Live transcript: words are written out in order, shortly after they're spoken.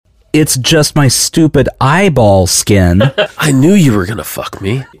It's just my stupid eyeball skin. I knew you were gonna fuck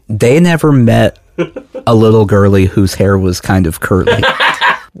me. They never met a little girly whose hair was kind of curly. Sushi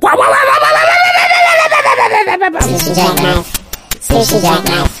jackknife. Sushi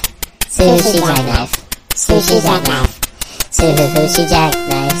jackknife. Sushi jackknife. Sushi jackknife. Sushi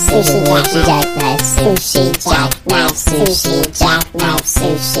jackknife. Sushi jackknife. Sushi jackknife. Sushi jackknife.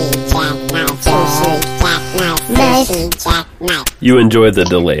 Sushi jackknife. Sushi jackknife. You enjoy the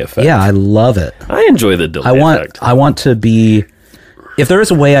delay effect. Yeah, I love it. I enjoy the delay effect. I want to be... If there is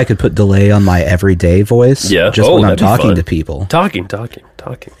a way I could put delay on my everyday voice, just when I'm that'd be talking fun. to people. Talking.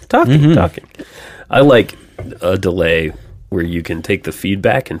 I like a delay where you can take the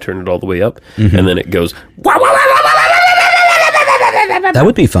feedback and turn it all the way up, and then it goes... That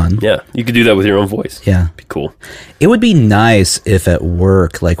would be fun. Yeah, you could do that with your own voice. Yeah. Be cool. It would be nice if at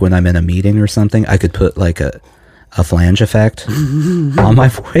work, like when I'm in a meeting or something, I could put like a flange effect on my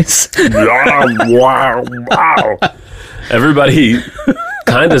voice. Wow. Everybody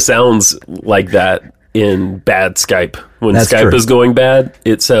kind of sounds like that in bad Skype. When That's Skype true. is going bad,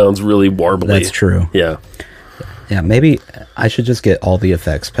 it sounds really warbly. That's true. Yeah. Yeah, maybe I should just get all the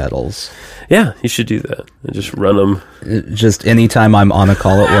effects pedals. Yeah, you should do that. And just run them. Just anytime I'm on a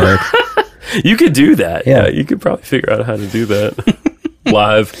call at work. You could do that. Yeah. Yeah, you could probably figure out how to do that.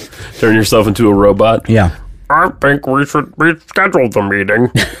 Live. Turn yourself into a robot. Yeah. I think we should reschedule the meeting.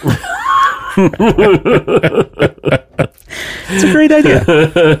 It's a great idea.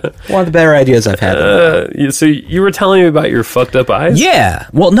 One of the better ideas I've had. So you were telling me about your fucked up eyes? Yeah.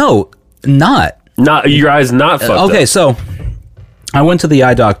 Well, no, not. Not your eyes not fucked up. Okay, so I went to the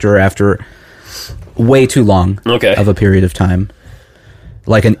eye doctor after way too long of a period of time.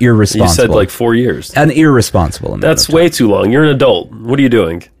 Like an irresponsible. You said like 4 years. An irresponsible amount That's of time. way too long. You're an adult. What are you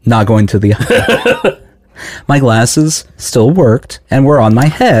doing? Not going to the eye. My glasses still worked and were on my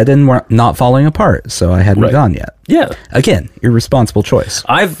head and were not falling apart, so I hadn't gone yet. Yeah. Again, irresponsible choice.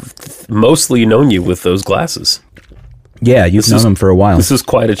 I've mostly known you with those glasses. Yeah, you've known them for a while. This is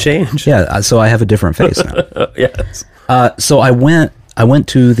quite a change. Yeah, so I have a different face now. Yes. So I went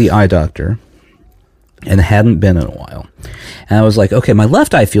to the eye doctor and hadn't been in a while. And I was like, okay, my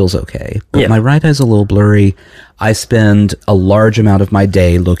left eye feels okay, but my right eye's a little blurry. I spend a large amount of my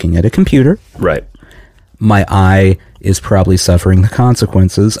day looking at a computer. Right. My eye is probably suffering the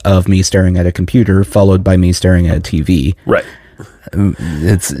consequences of me staring at a computer followed by me staring at a TV. Right.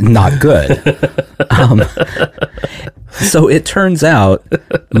 It's not good. So it turns out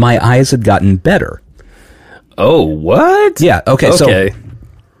my eyes had gotten better. Oh, what? Yeah, okay. Okay.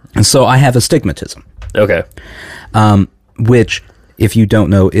 So I have astigmatism. Okay. Which, if you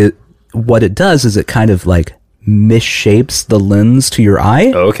don't know, what it does is it kind of like misshapes the lens to your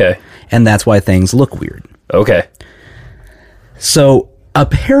eye. Okay. And that's why things look weird. Okay. So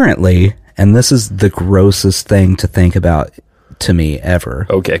apparently, and this is the grossest thing to think about to me ever.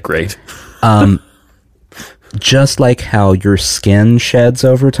 Okay, great. Just like how your skin sheds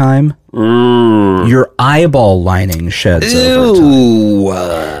over time, your eyeball lining sheds over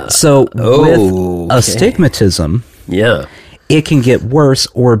time. So with astigmatism, Yeah. it can get worse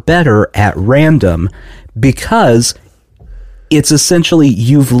or better at random because it's essentially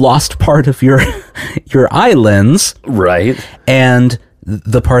you've lost part of your eye lens, Right. and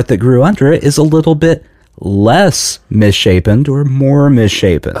the part that grew under it is a little bit less misshapen or more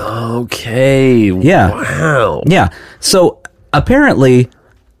misshapen. Okay. Yeah. Wow. Yeah. So apparently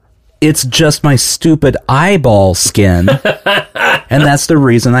it's just my stupid eyeball skin, and that's the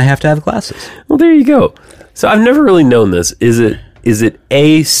reason I have to have glasses. Well, there you go. So I've never really known this. Is it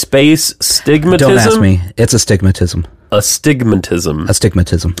a space stigmatism? Don't ask me. It's astigmatism. Astigmatism.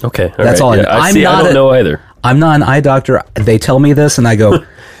 Astigmatism. Okay. That's all I know. I don't know either. I'm not an eye doctor. They tell me this, and I go,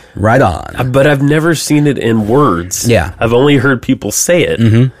 right on. But I've never seen it in words. Yeah. I've only heard people say it.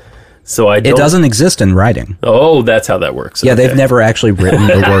 Mm-hmm. So I don't... It doesn't exist in writing. Oh, that's how that works. Yeah, Okay. they've never actually written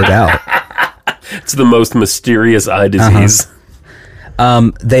the word out. It's the most mysterious eye disease.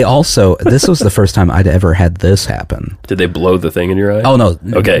 They also, this was the first time I'd ever had this happen. Did they blow the thing in your eye? Oh, no.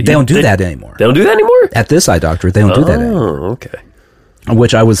 Okay. They don't do that anymore. They don't do that anymore? At this eye doctor, they don't do that anymore. Oh, okay.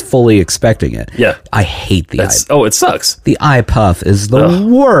 Which I was fully expecting it. Yeah. I hate the eye. Oh, it sucks. The eye puff is the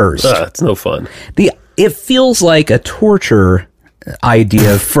worst. It's no fun. It feels like a torture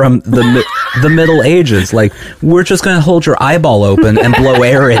idea from the Middle Ages. Like, we're just going to hold your eyeball open and blow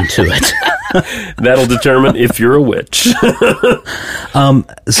air into it. That'll determine if you're a witch.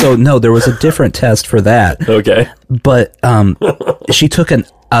 So, no, there was a different test for that. Okay. But she took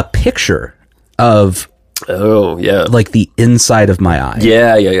a picture of, Oh, yeah. like, the inside of my eye.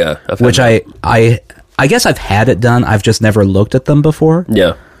 Yeah. Which I guess I've had it done. I've just never looked at them before.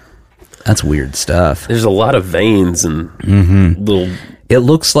 Yeah. That's weird stuff. There's a lot of veins and little. It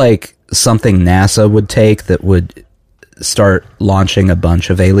looks like something NASA would take that would start launching a bunch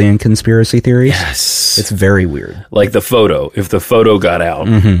of alien conspiracy theories. Yes. It's very weird. Like the photo. If the photo got out.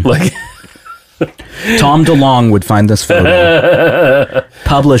 Like Tom DeLonge would find this photo,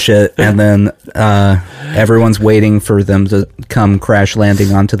 publish it, and then everyone's waiting for them to come crash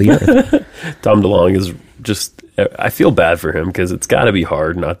landing onto the Earth. Tom DeLonge is just... I feel bad for him because it's got to be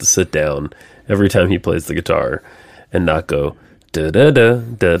hard not to sit down every time he plays the guitar and not go... Da da da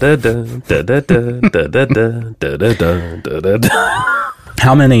da da da da da da da da da da da da da.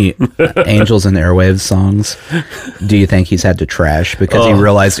 How many Angels and Airwaves songs do you think he's had to trash because he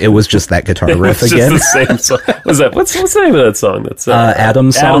realized it was just that guitar riff It's again? just the same song. What's that? What's the name of that song? That's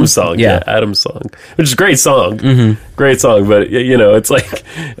Adam's song? Adam's song. Yeah. Yeah, Adam's song. Which is a great song. Great song. But, you know, it's like,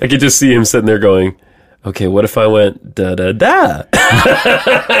 I could just see him sitting there going, okay, what if I went da da da?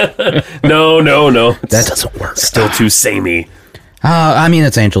 No. That doesn't work. Still too samey. I mean,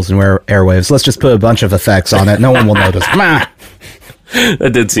 it's Angels and Airwaves. Let's just put a bunch of effects on it. No one will notice. Meh.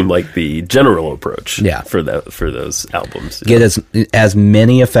 That did seem like the general approach. Yeah. For those albums. Get as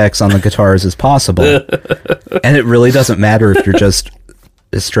many effects on the guitars as possible. And it really doesn't matter if you're just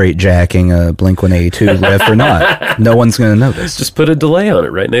straight jacking a Blink-182 riff or not. No one's going to notice. Just put a delay on it,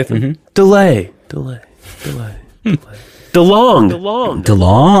 right, Nathan? Delay. DeLonge. DeLonge.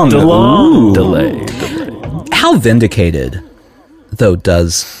 Delay. How vindicated, though,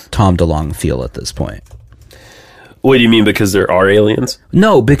 does Tom DeLonge feel at this point? What do you mean, because there are aliens?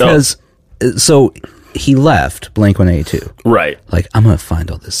 No, because... So, he left Blink-182. Right. Like, I'm going to find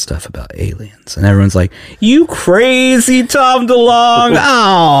all this stuff about aliens. And everyone's like, you crazy Tom DeLonge.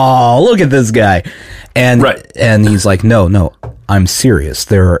 Oh, look at this guy. And, Right. and he's like, no, I'm serious.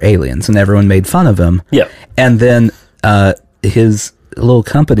 There are aliens. And everyone made fun of him. Yeah. And then his little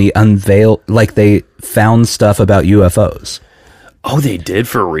company unveiled, like, they found stuff about UFOs. Oh, they did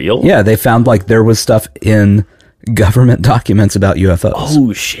for real? Yeah, they found, like, there was stuff in government documents about UFOs.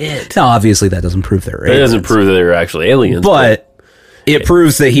 Oh, shit. Now, obviously, that doesn't prove they're It aliens. doesn't prove that they're actually aliens. But it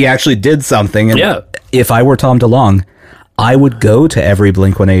proves that he actually did something. And Yeah. if I were Tom DeLonge, I would go to every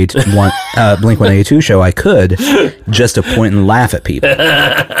Blink-182 show I could just to point and laugh at people.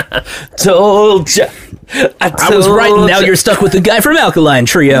 Told ya. I was right, and now you're stuck with the guy from Alkaline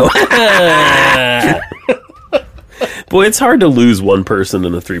Trio. Boy, it's hard to lose one person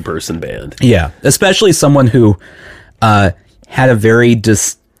in a 3-person band. Yeah, especially someone who had a very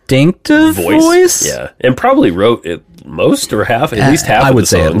distinctive voice. Yeah, and probably wrote it most or half, at least half. I of would the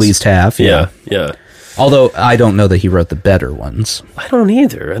say songs. at least half. Yeah. Although I don't know that he wrote the better ones. I don't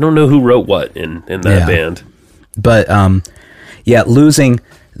either. I don't know who wrote what in that Yeah. band. But yeah, losing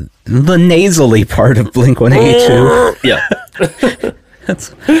the nasally part of Blink-182. Yeah,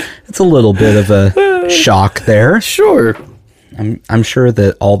 It's a little bit of a shock there. sure. I'm sure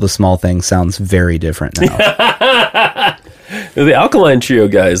that All the Small Things sounds very different now. The Alkaline Trio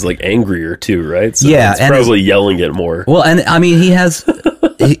guy is like angrier too, right? So Yeah, it's and probably yelling it more. Well, and I mean, he has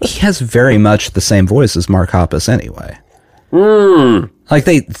very much the same voice as Mark Hoppus anyway. Like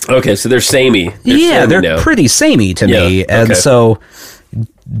they, Okay, so they're samey. they're now. pretty samey to me, Yeah, and okay. so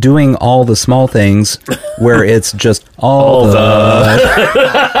doing All the Small Things, where it's just all the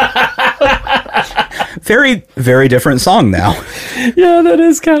very, very different song now. Yeah, that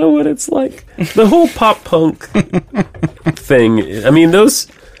is kind of what it's like. The whole pop punk thing.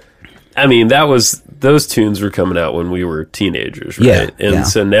 Those tunes were coming out when we were teenagers, right? Yeah, And yeah.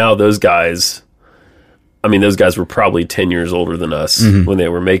 so now those guys were probably 10 years older than us when they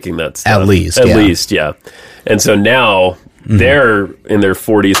were making that stuff. At least, At yeah. least, yeah. And so now they're in their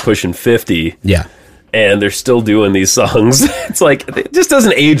 40s, pushing 50. Yeah. And they're still doing these songs. It's like, it just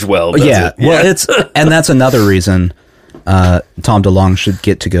doesn't age well, does Yeah, it? well, and that's another reason Tom DeLonge should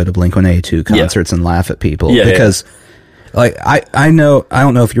get to go to Blink-182 concerts and laugh at people. Yeah, because, like, I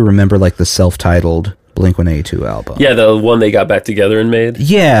don't know if you remember, like, the self-titled Blink-182 album. Yeah, the one they got back together and made.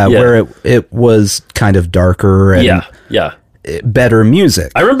 Yeah, where it was kind of darker and Yeah. better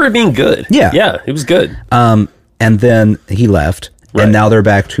music. I remember it being good. Yeah. Yeah, it was good. And then he left, Right. and now they're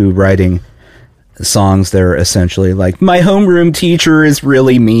back to writing songs that are essentially like, my homeroom teacher is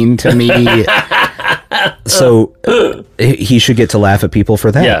really mean to me. So he should get to laugh at people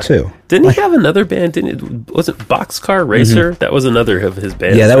for that, Yeah, too. Didn't he have another band? Was it Boxcar Racer? That was another of his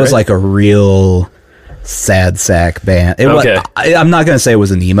bands. Yeah, that was right? like a real sad sack band. It Okay. I'm not going to say it was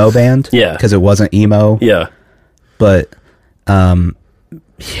an emo band. Yeah. Because it wasn't emo. Yeah. But, that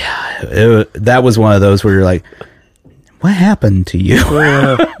was one of those where you're like, what happened to you?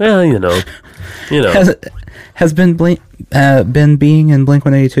 Well, you know, You know, has been being in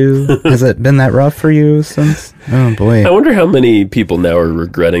Blink-182? Has it been that rough for you since? Oh boy! I wonder how many people now are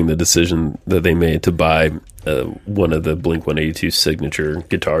regretting the decision that they made to buy one of the Blink-182 signature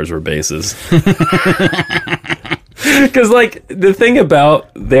guitars or basses. Because, like, the thing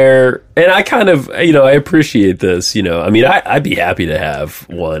about their... And I kind of, you know, I appreciate this, you know. I mean, I'd be happy to have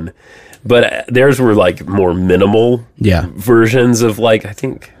one. But theirs were, like, more minimal versions of, like, I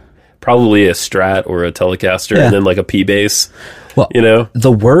think probably a Strat or a Telecaster and then, like, a P-Bass, well, you know?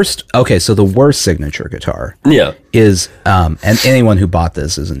 The worst signature guitar is... and anyone who bought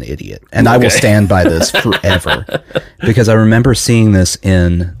this is an idiot. And I will stand by this forever. Because I remember seeing this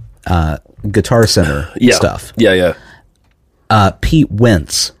in... Guitar Center stuff. Yeah. Pete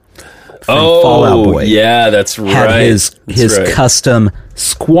Wentz from Oh, Fall Out Boy. yeah, that's right. Had his custom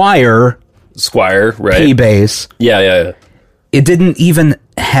Squire right? P-Bass. Yeah. It didn't even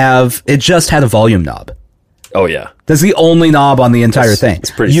have... It just had a volume knob. Oh, yeah. That's the only knob on the entire thing. It's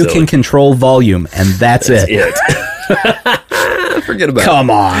pretty You silly. can control volume, and that's it. Forget about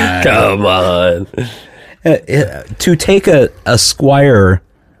Come on. it. Come on. To take a Squire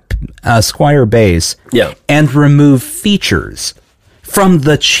bass and remove features from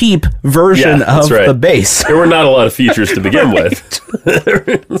the cheap version of the bass. There were not a lot of features to begin with.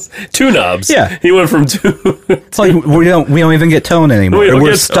 Two knobs. Yeah. He went from two. It's like we don't even get tone anymore.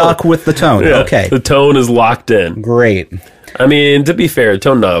 We're stuck with the tone. Yeah, okay. The tone is locked in. Great. I mean, to be fair,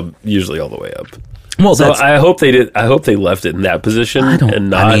 tone knob usually all the way up. Well, so I hope they did. I hope they left it in that position and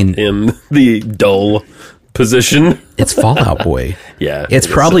not in the dull position. It's Fall Out Boy. Yeah. It's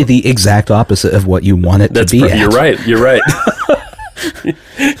probably the exact opposite of what you want it to be at. You're right.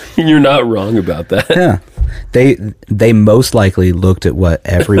 You're not wrong about that. Yeah. They most likely looked at what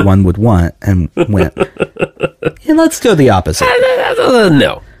everyone would want and went, yeah, let's go the opposite.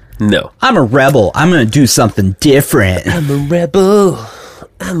 No. I'm a rebel. I'm going to do something different. I'm a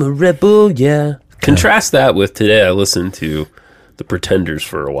rebel, yeah. Contrast that with today. I listened to The Pretenders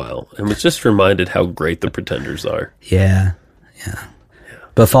for a while and was just reminded how great The Pretenders are. Yeah.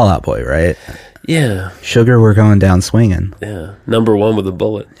 But Fall Out Boy, right? Yeah. Sugar, we're going down swinging. Yeah. Number one with a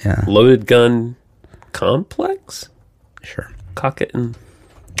bullet. Yeah. Loaded Gun Complex? Sure. Cock it and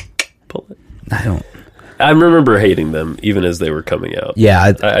pull it. I remember hating them even as they were coming out.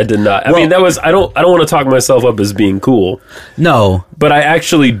 Yeah. I did not. I mean, that was... I don't want to talk myself up as being cool. No. But I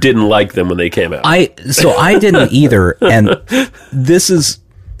actually didn't like them when they came out. I didn't either. And this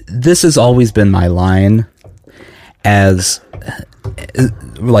has always been my line as...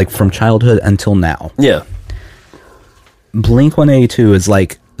 like from childhood until now. Yeah. Blink-182 is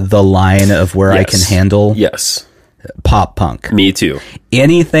like the line of where I can handle pop punk. Me too.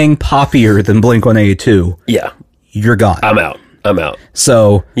 Anything poppier than Blink-182, you're gone. I'm out.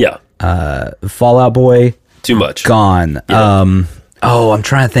 So, Fall Out Boy, too much. Gone. Yeah. I'm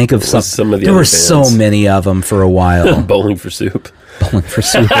trying to think of some of the there were so many of them for a while. Bowling for Soup. Bowling for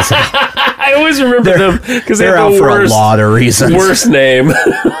Soup is I always remember them because they're out for a lot of reasons. Worst name.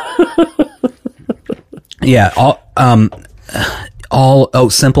 Yeah.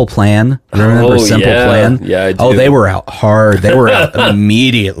 Simple Plan. Remember Simple Plan? Yeah, I do. Oh, they were out hard. They were out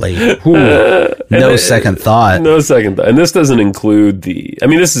immediately. No second thought. No second thought. And this doesn't include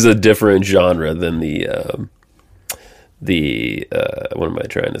this is a different genre than what am I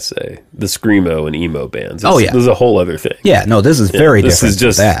trying to say? The screamo and emo bands. This is a whole other thing. Yeah, no, this is very different. This is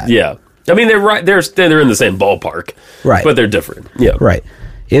just that. Yeah. I mean, they're right. They're in the same ballpark, right? But they're different. Yeah, right.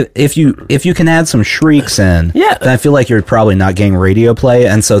 If you can add some shrieks in, then I feel like you're probably not getting radio play,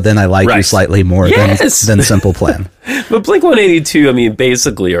 and so then I like you slightly more than Simple Plan. But Blink-182, I mean,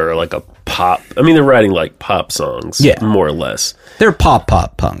 basically are like a pop. I mean, they're writing like pop songs, more or less. They're pop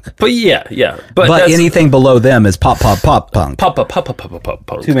punk. But yeah. But anything below them is pop punk. Pop punk.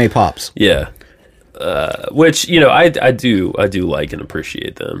 Too many pops. Yeah. Which I do like and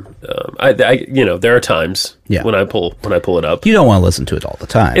appreciate them. There are times when I pull it up. You don't want to listen to it all the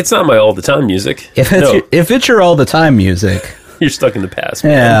time. It's not my all the time music. If it's your all the time music, you're stuck in the past.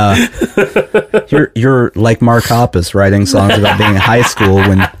 Man. Yeah, you're like Mark Hoppus writing songs about being in high school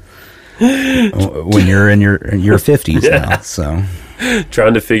when you're in your 50s now. So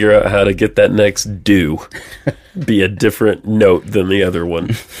trying to figure out how to get that next do be a different note than the other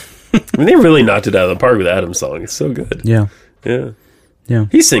one. I mean, they really knocked it out of the park with Adam's song. It's so good. Yeah.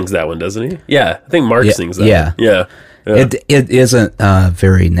 He sings that one, doesn't he? Yeah, I think Mark sings that. Yeah. One. Yeah. It isn't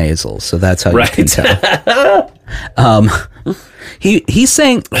very nasal, so that's how you can tell. He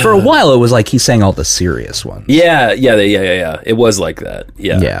sang for a while. It was like he sang all the serious ones. Yeah. It was like that.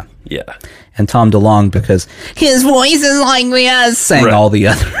 Yeah. and Tom DeLonge because his voice is like this, sang Right. all the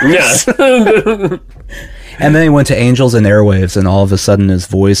others. Yeah. And then he went to Angels and Airwaves, and all of a sudden his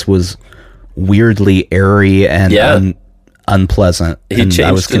voice was weirdly airy and Yeah. unpleasant. He and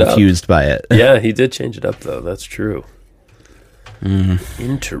I was changed it up. confused by it. Yeah, he did change it up, though. That's true.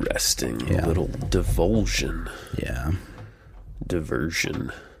 Interesting. Yeah. Little divulsion. Yeah.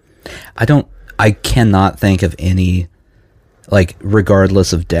 Diversion. I cannot think of any, like,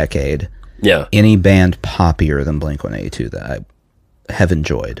 regardless of decade, Yeah. any band poppier than Blink-182 that I have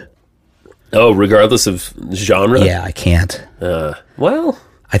enjoyed. Oh, regardless of genre? Yeah, I can't. Well,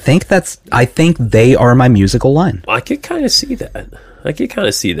 I think they are my musical line. I could kind of see that.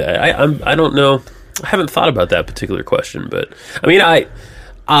 I don't know. I haven't thought about that particular question, but I mean,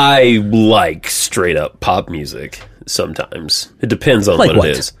 I like straight up pop music sometimes. It depends on Like what what?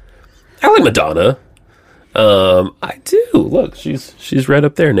 it is. I like Madonna. I do. Look, she's right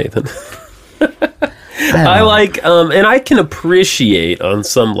up there, Nathan. I like, and I can appreciate on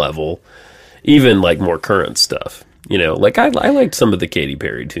some level, even like more current stuff. You know, like I liked some of the Katy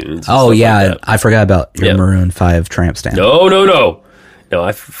Perry tunes. and Oh, stuff yeah, like that. I forgot about your Yeah. Maroon 5 tramp stamp. No,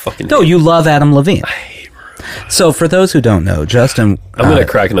 I fucking. No, hate you love Adam Levine. So for those who don't know, Justin, I'm gonna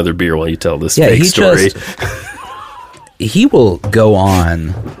crack another beer while you tell this yeah, fake he story. he will go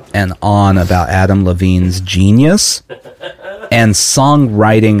on and on about Adam Levine's genius and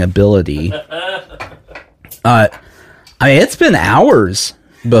songwriting ability. I mean, it's been hours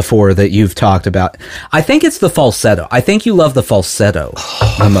before that you've talked about. I think it's the falsetto. I think you love the falsetto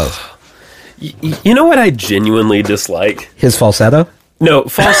the most. You know what I genuinely dislike? His falsetto? No,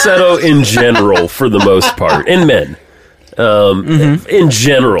 falsetto in general, for the most part, in men. In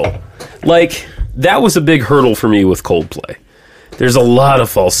general, like that was a big hurdle for me with Coldplay. There's a lot of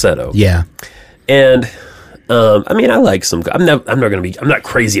falsetto. Yeah. And I mean, I like some. I'm not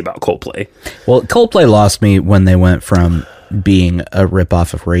crazy about Coldplay. Well, Coldplay lost me when they went from being a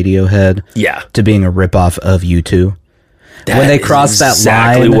ripoff of Radiohead Yeah, to being a ripoff of U2. When they is crossed that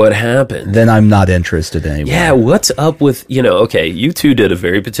exactly line, what happened. then I'm not interested anymore. Yeah, what's up with, okay, U2 did a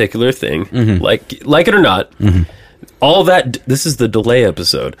very particular thing, like it or not. All that, this is the delay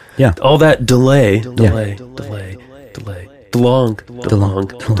episode. Yeah. All that delay delay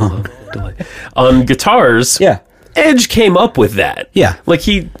on guitars. Yeah. Edge came up with that. Yeah. Like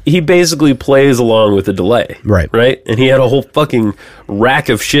he basically plays along with the delay. Right. Right? And he had a whole fucking rack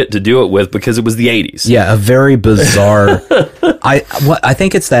of shit to do it with because it was the 80s. Yeah, a very bizarre. I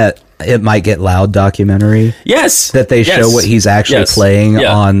think it's that It Might Get Loud documentary Yes. that they show what he's actually playing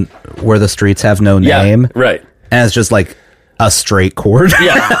on Where the Streets Have No Name. Right. And it's just like a straight chord.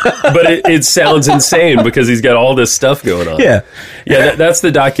 Yeah, but it sounds insane because he's got all this stuff going on. Yeah. That's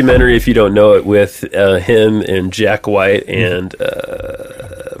the documentary, if you don't know it, with him and Jack White and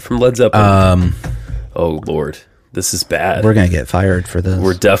from Led Zeppelin. Oh, Lord. This is bad. We're going to get fired for this.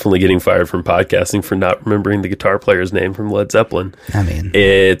 We're definitely getting fired from podcasting for not remembering the guitar player's name from Led Zeppelin. I mean,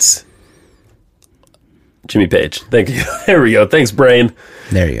 It's Jimmy Page. Thank you. There we go. Thanks, brain.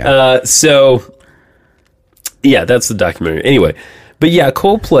 there you go. So, yeah, that's the documentary. Anyway, but yeah,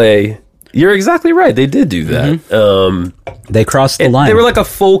 Coldplay, you're exactly right. They did do that. They crossed the line. They were like a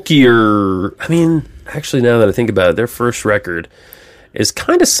folkier. I mean, actually, now that I think about it, their first record is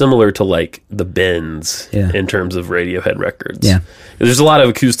kind of similar to like the Bends in terms of Radiohead records. Yeah. There's a lot of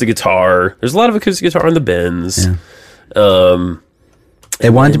acoustic guitar. There's a lot of acoustic guitar on the Bends. Yeah. They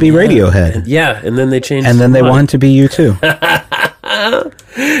wanted to be Radiohead. Yeah, and then they changed. And then they their mind. wanted to be U2.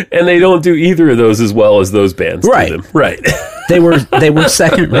 And they don't do either of those as well as those bands Right. do them. Right. They were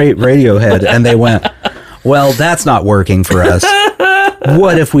second-rate Radiohead, and they went, well, that's not working for us.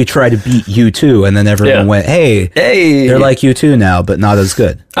 What if we try to beat U2? And then everyone went, hey, they're like U2 now, but not as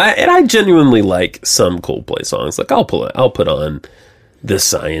good. I genuinely like some Coldplay songs. Like I'll put on The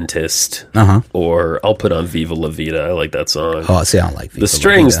Scientist, or I'll put on Viva La Vida. I like that song. Oh, see, I don't like Viva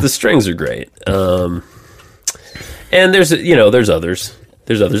The strings are great. And there's others.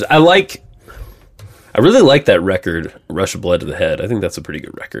 I really like that record, Rush of Blood to the Head. I think that's a pretty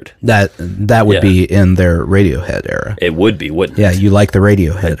good record. That would be in their Radiohead era. It would be, wouldn't it? Yeah, you like the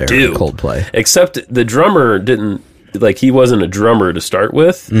Radiohead era do. Coldplay. Except the drummer he wasn't a drummer to start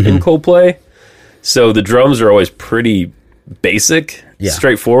with in Coldplay. So the drums are always pretty basic,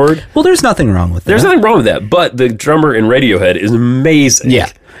 straightforward. Well, there's nothing wrong with that. There's nothing wrong with that, but the drummer in Radiohead is amazing. Yeah.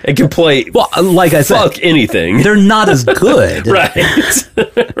 It can play like I said, anything. they're not as good. Right.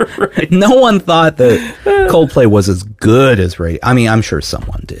 No one thought that Coldplay was as good as Radiohead. I mean, I'm sure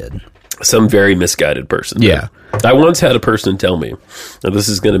someone did. Some very misguided person. Yeah. I once had a person tell me, now this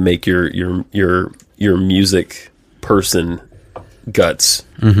is going to make your music person guts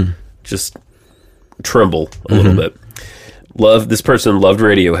just tremble a little bit. This person loved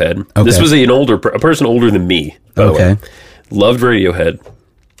Radiohead. Okay. This was a person older than me, by the way. Loved Radiohead,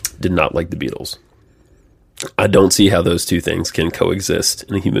 did not like the Beatles. I don't see how those two things can coexist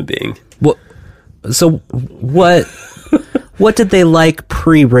in a human being. Well, so what did they like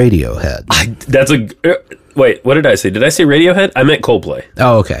pre-Radiohead? Wait, what did I say? Did I say Radiohead? I meant Coldplay.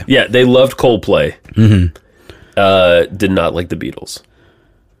 Oh, okay. Yeah, they loved Coldplay. Did not like the Beatles.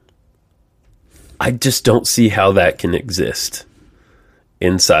 I just don't see how that can exist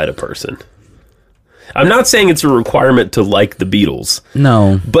inside a person. I'm not saying it's a requirement to like the Beatles.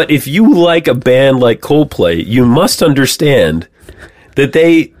 No. But if you like a band like Coldplay, you must understand that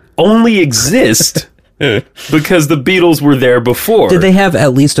they only exist because the Beatles were there before. Did they have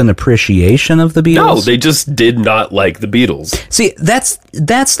at least an appreciation of the Beatles? No, they just did not like the Beatles. See, that's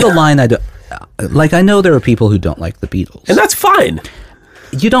the line I don't... Like, I know there are people who don't like the Beatles. And that's fine.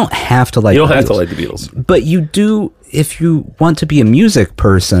 You don't have to like You don't the have Beatles. to like the Beatles. But you do, if you want to be a music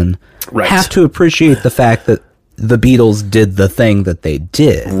person, Right. have to appreciate the fact that the Beatles did the thing that they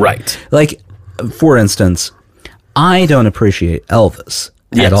did. Right. Like, for instance, I don't appreciate Elvis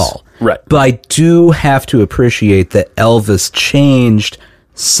Yes. at all. Right. But I do have to appreciate that Elvis changed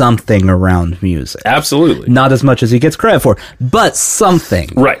something around music. Absolutely. Not as much as he gets credit for, but something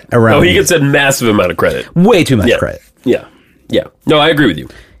Right. around Oh, he music. gets a massive amount of credit. Way too much Yeah. credit. Yeah. Yeah. No, I agree with you.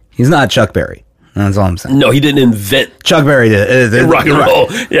 He's not Chuck Berry. That's all I'm saying. No, he didn't invent Chuck Berry did. rock and roll.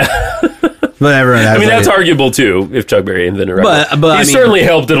 Yeah. But everyone I mean, that's arguable too, if Chuck Berry invented rock and roll. But, I he mean- certainly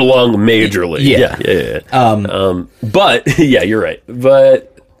helped it along majorly. Yeah. Yeah. But, yeah, you're right.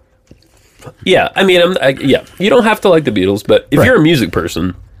 But, yeah, I mean, you don't have to like the Beatles, but if Right. you're a music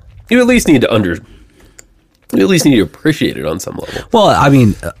person, you at least need to appreciate it on some level. Well, I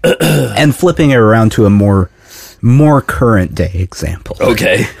mean, and flipping it around to a more current day example.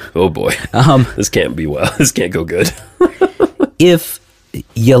 Okay. Oh, boy. This can't be well. This can't go good. If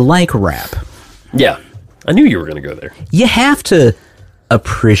you like rap, Yeah. I knew you were going to go there. you have to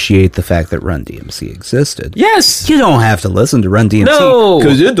appreciate the fact that Run DMC existed. Yes. You don't have to listen to Run DMC No.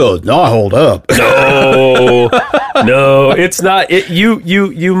 because it does not hold up. No, no, it's not.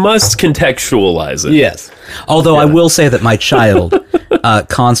 You must contextualize it. Yes. Although I will say that my child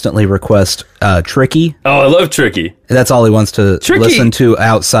constantly requests Tricky. Oh, I love Tricky. That's all he wants to Tricky. listen to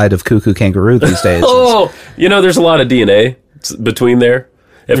outside of Cuckoo Kangaroo these days. Oh, there's a lot of DNA between there.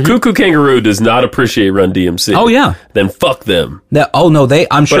 If Cuckoo Kangaroo does not appreciate Run DMC, Oh, yeah. then fuck them. No,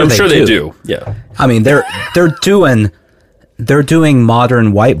 I'm sure But I'm they sure do. they do. Yeah. I mean, they're doing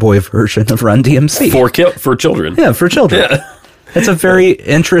modern white boy version of Run DMC. For children. Yeah, for children. It's a very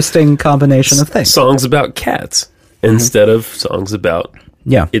interesting combination of things. Songs about cats instead of songs about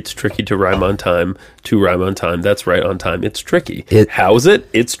Yeah. it's tricky to rhyme on time, to rhyme on time. That's right on time. It's tricky. It- How's it?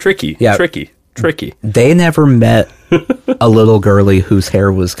 It's tricky. Yeah. Tricky. They never met a little girly whose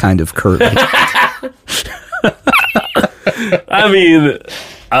hair was kind of curly. I mean,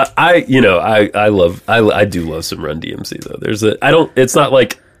 I do love some Run DMC though. It's not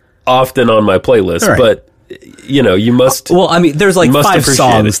like often on my playlist, Right. but you must. Well, I mean, there's like must 5 appreciate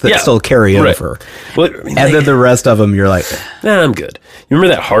songs it. that Yeah. still carry Right. over. Well, And then the rest of them, you're like, nah, I'm good. You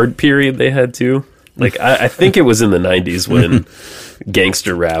remember that hard period they had too? Like I think it was in the 90s when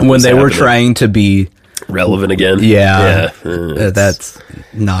gangster rap when was they were happening. trying to be, relevant again. yeah, It's- that's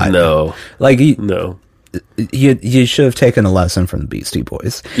not. no, Like, no. you should have taken a lesson from the Beastie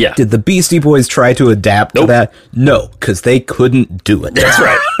Boys. Yeah. Did the Beastie Boys try to adapt to Nope. that? No, because they couldn't do it. That's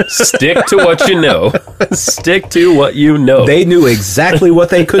right. Stick to what you know. Stick to what you know. They knew exactly what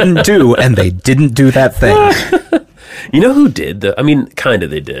they couldn't do, and they didn't do that thing. You know who did? I mean, kind of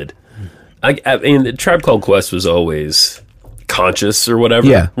they did. I mean, the Tribe Called Quest was always conscious or whatever,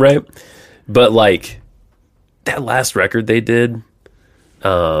 Yeah. right? But like that last record they did,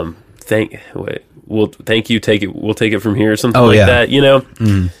 we'll take it from here or something like yeah.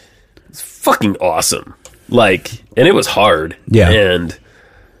 that. It's fucking awesome. Like, and it was hard, Yeah. and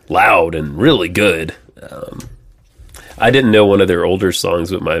loud and really good. I didn't know one of their older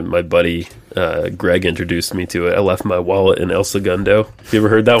songs, but my buddy Greg introduced me to it. I left my wallet in El Segundo. Have you ever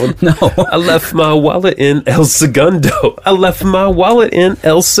heard that one? No. I left my wallet in El Segundo. I left my wallet in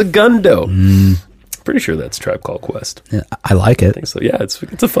El Segundo. Pretty sure that's Tribe Called Quest. Yeah, I like it. So yeah, it's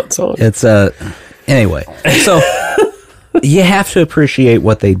a fun song. It's anyway. So you have to appreciate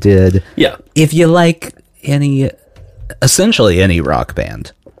what they did. Yeah. If you like essentially any rock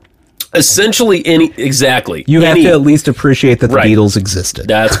band, Essentially exactly. you have to at least appreciate that the Right. Beatles existed.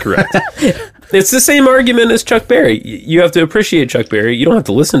 That's correct. It's the same argument as Chuck Berry. You have to appreciate Chuck Berry. You don't have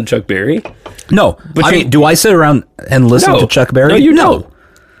to listen to Chuck Berry. No, But I you- mean, do I sit around and listen No. to Chuck Berry? No, you don't.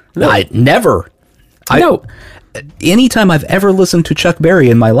 No. I never. No. Anytime I've ever listened to Chuck Berry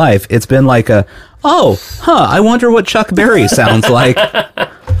in my life, it's been like I wonder what Chuck Berry sounds like.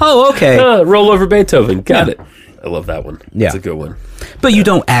 Oh, okay. Roll over Beethoven. Got it. I love that one. Yeah. It's a good one. But you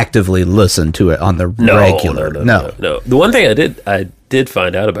don't actively listen to it on the regular. No. The one thing I did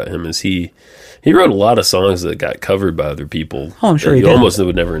find out about him is he wrote a lot of songs that got covered by other people. Oh, I'm sure that he you did. almost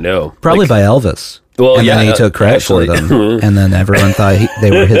would never know. Probably by Elvis. Well, and yeah, then he took credit actually. for them, and then everyone thought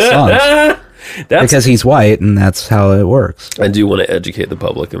they were his songs because he's white, and that's how it works. I do want to educate the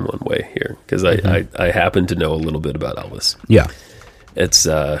public in one way here because I happen to know a little bit about Elvis. Yeah. It's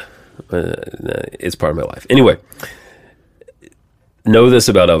part of my life. Anyway, know this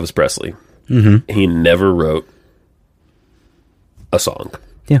about Elvis Presley. Mm-hmm. He never wrote a song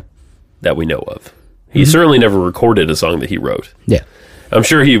Yeah. that we know of. He certainly never recorded a song that he wrote. Yeah. I'm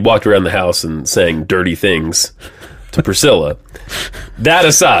sure he walked around the house and sang dirty things to Priscilla. That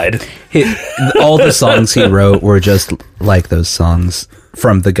aside, All the songs he wrote were just like those songs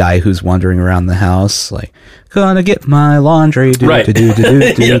from the guy who's wandering around the house, like, gonna get my laundry, do Right. do do do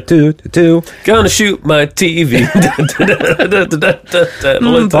do Yeah. do do do. gonna shoot my TV.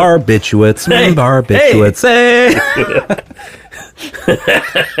 Barbiturates, Hey, barbiturates. Hey.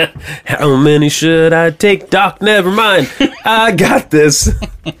 How many should I take, Doc? Never mind. I got this.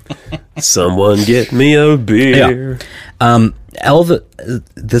 Someone get me a beer. Elvis,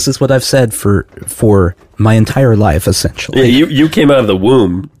 this is what I've said for my entire life, essentially. Yeah, you came out of the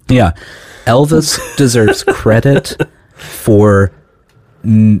womb. Yeah. Elvis deserves credit for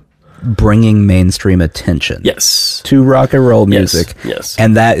bringing mainstream attention Yes. to rock and roll music. yes.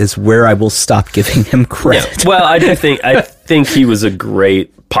 And that is where I will stop giving him credit. Well, I think he was a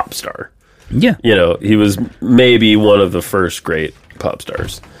great pop star. Yeah. You know, he was maybe one of the first great pop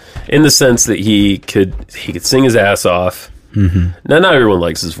stars in the sense that he could sing his ass off. Mm-hmm. Now, not everyone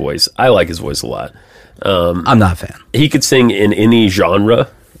likes his voice. I like his voice a lot. I'm not a fan. He could sing in any genre.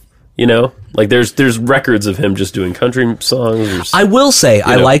 You know, like there's records of him just doing country songs. I will say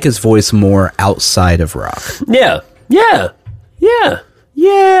I like his voice more outside of rock. Yeah.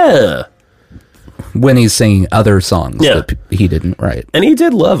 When he's singing other songs Yeah. that he didn't write. And he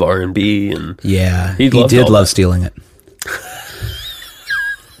did love R&B and Yeah. He He loved did all love that. stealing it.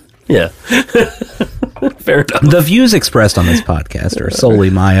 yeah. Fair enough. The views expressed on this podcast are solely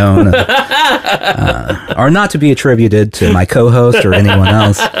my own, are not to be attributed to my co-host or anyone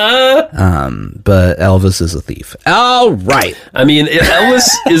else. But Elvis is a thief. All right. I mean, Elvis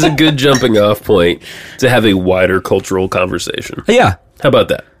is a good jumping off point to have a wider cultural conversation. Yeah. How about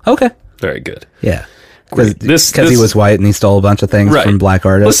that? Okay. Very good. Yeah. Great. Because This- he was white and he stole a bunch of things Right. from black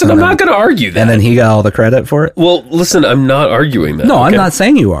artists. Listen, and I'm then- not going to argue that. And then he got all the credit for it. well, listen, I'm not arguing that. No, I'm okay? not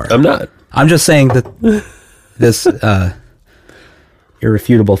saying you are. I'm not. I'm just saying that this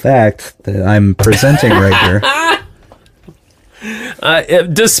irrefutable fact that I'm presenting right here.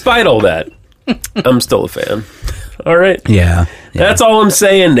 Despite all that, I'm still a fan. All right? Yeah. That's all I'm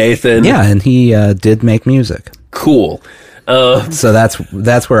saying, Nathan. Yeah, and he did make music. Cool. So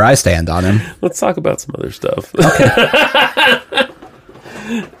that's where I stand on him. Let's talk about some other stuff.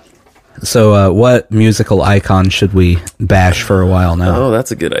 So what musical icon should we bash for a while now? Oh, that's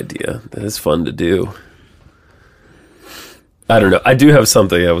a good idea. That is fun to do. I don't know. I do have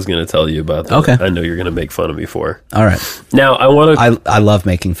something I was going to tell you about that Okay. I know you're going to make fun of me for. All right. Now, I want to... I love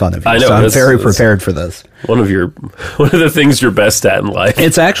making fun of you, I know, so I'm that's- very that's- prepared for this. One of the things you're best at in life.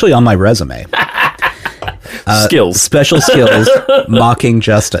 It's actually on my resume. Skills. Special skills, mocking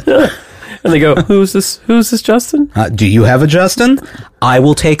Justin. And they go, who's this Justin? Do you have a Justin? I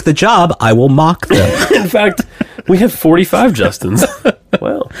will take the job. I will mock them. In fact, we have 45 Justins.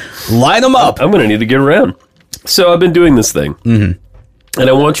 Well, Line them up. I'm going to need to get around. So I've been doing this thing. Mm-hmm. And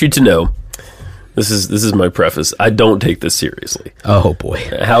I want you to know, this is my preface. I don't take this seriously. Oh boy.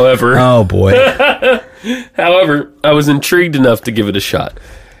 However, Oh boy. I was intrigued enough to give it a shot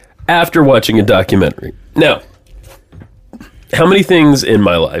after watching a documentary. Now, how many things in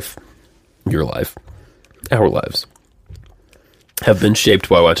my life, your life, our lives, have been shaped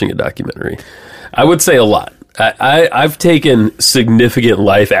by watching a documentary? I would say a lot. I've taken significant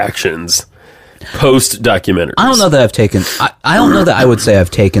life actions post-documentaries. I don't know that I've taken. I don't know that I would say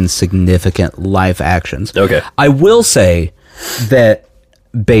I've taken significant life actions. Okay. I will say that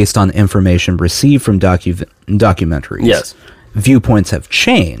based on information received from documentaries, Yes. viewpoints have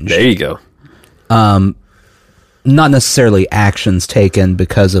changed. There you go. Not necessarily actions taken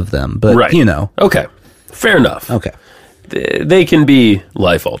because of them, but Right. you know. Okay. Fair enough. Okay. They can be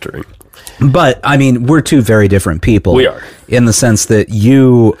life-altering. But I mean, we're two very different people. We are. in the sense that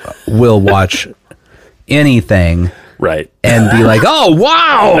you will watch anything Right. and be like, "Oh,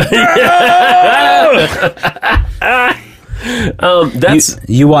 wow!" That's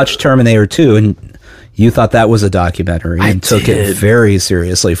You watched Terminator 2, and you thought that was a documentary and took it did. very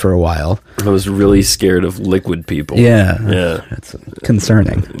seriously for a while. I was really scared of liquid people. Yeah, Yeah. it's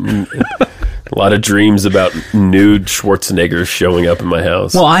concerning. A lot of dreams about nude Schwarzenegger showing up in my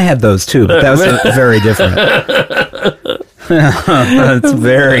house. Well, I had those too, but that was very different. It's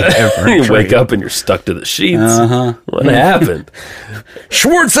very different. You wake up and you're stuck to the sheets. What happened?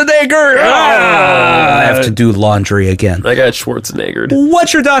 Schwarzenegger! I have to do laundry again. I got Schwarzeneggered.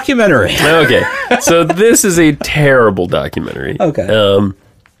 What's your documentary? Okay, so this is a terrible documentary. Okay.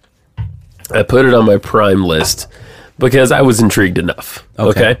 I put it on my Prime list because I was intrigued enough.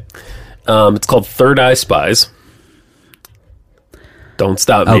 Okay. It's called Third Eye Spies. Don't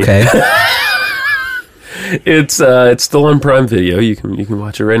stop me. Okay. It's still on Prime Video. You can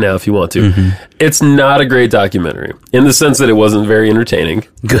watch it right now if you want to. Mm-hmm. It's not a great documentary in the sense that it wasn't very entertaining.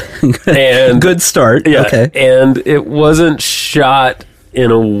 And Good start. yeah, Okay. and it wasn't shot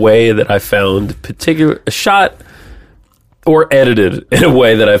in a way that I found shot or edited in a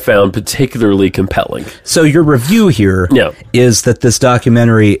way that I found particularly compelling. So your review here is Yeah. that this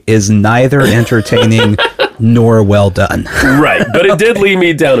documentary is neither entertaining nor well done. Right, but it did lead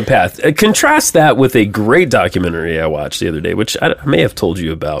me down a path. Contrast that with a great documentary I watched the other day, which I may have told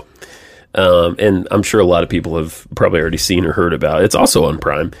you about, and I'm sure a lot of people have probably already seen or heard about. It's also on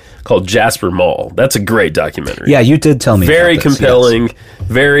Prime, called Jasper Mall. That's a great documentary. Yeah, you did tell me. Very about this, compelling, yes.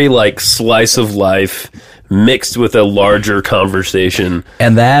 very like slice of life mixed with a larger conversation.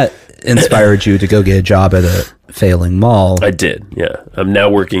 And that inspired you to go get a job at a failing mall. I did, yeah. I'm now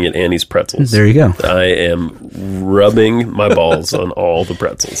working at Annie's Pretzels. There you go. I am rubbing my balls on all the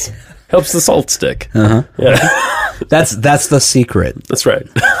pretzels. Helps the salt stick. Uh-huh. Yeah, That's the secret. that's right.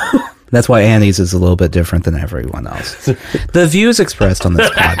 That's why Annie's is a little bit different than everyone else. The views expressed on this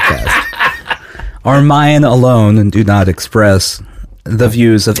podcast are mine alone and do not express the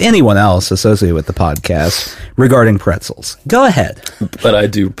views of anyone else associated with the podcast regarding pretzels. Go ahead. But I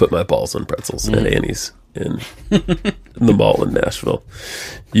do put my balls on pretzels at Annie's in the mall in Nashville.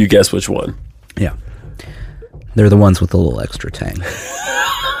 You guess which one. Yeah. They're the ones with a little extra tang.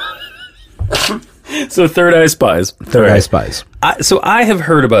 So Third Eye Spies. Third Eye Spies. So I have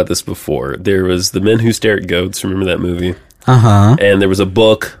heard about this before. There was The Men Who Stare at Goats. Remember that movie? Uh-huh. And there was a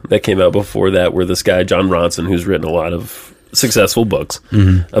book that came out before that where this guy, John Ronson, who's written a lot of successful books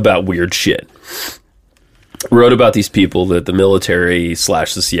about weird shit, wrote about these people that the military / the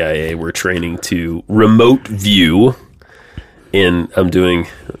CIA were training to remote view in, I'm doing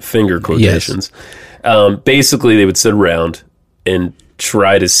finger quotations. Basically, they would sit around and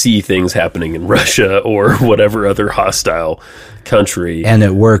try to see things happening in Russia or whatever other hostile country. And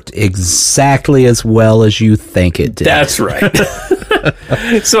it worked exactly as well as you think it did. That's right.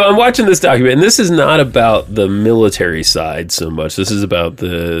 So I'm watching this document, and this is not about the military side so much. This is about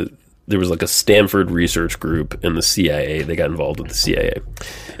there was like a Stanford research group in the CIA. They got involved with the CIA.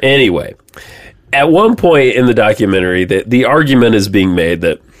 Anyway, at one point in the documentary, the argument is being made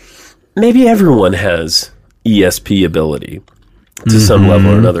that maybe everyone has ESP ability to some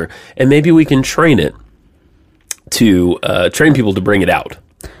level or another, and maybe we can train it to train people to bring it out,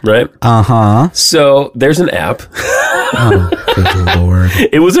 right? Uh-huh. So there's an app. Oh, good Lord.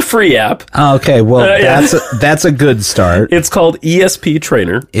 It was a free app. Okay, well, yeah. that's a good start. It's called ESP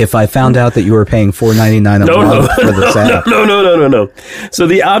Trainer. If I found out that you were paying $4.99 a month for this app. No. So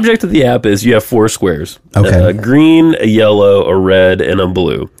the object of the app is you have 4 squares. Okay. A green, a yellow, a red, and a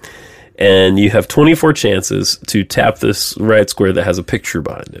blue. And you have 24 chances to tap this right square that has a picture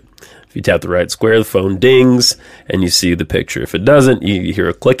behind it. If you tap the right square, the phone dings, and you see the picture. If it doesn't, you hear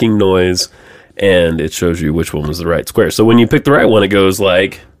a clicking noise, and it shows you which one was the right square. So when you pick the right one, it goes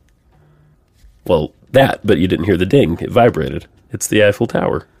like, well, that, but you didn't hear the ding. It vibrated. It's the Eiffel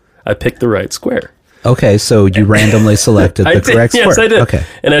Tower. I picked the right square. Okay, so you randomly selected the correct square. Yes, I did. Okay.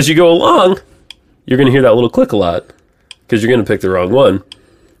 And as you go along, you're going to hear that little click a lot because you're going to pick the wrong one.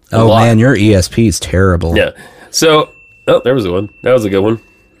 Oh, man, your ESP is terrible. Yeah. So, there was a one. That was a good one.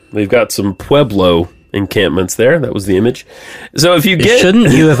 We've got some Pueblo encampments there. That was the image. So if you get...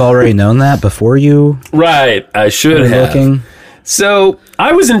 Shouldn't you have already known that before you Right. I should were have. looking? So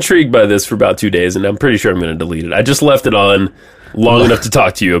I was intrigued by this for about 2 days, and I'm pretty sure I'm going to delete it. I just left it on long enough to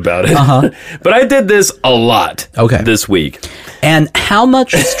talk to you about it. But I did this a lot this week. And how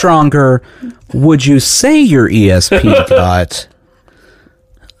much stronger would you say your ESP got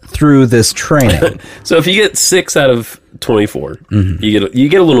through this training? So if you get 6 out of 24, you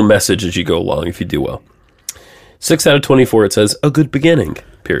get a little message as you go along if you do well. 6 out of 24, it says, a good beginning,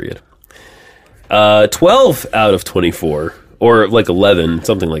 period. 12 out of 24, or like 11,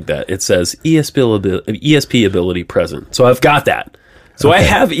 something like that. It says ESP ability present. So I've got that. So I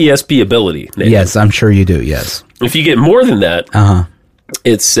have ESP ability, Nathan. Yes, I'm sure you do, yes. If you get more than that,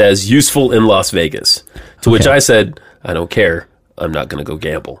 it says useful in Las Vegas. To which I said, I don't care. I'm not going to go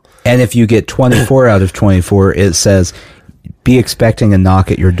gamble. And if you get 24 out of 24, it says, be expecting a knock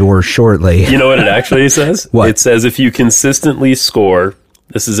at your door shortly. You know what it actually says? What? It says if you consistently score,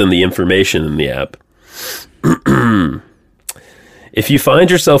 this is in the information in the app. If you find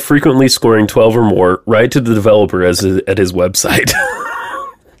yourself frequently scoring 12 or more, write to the developer at his website.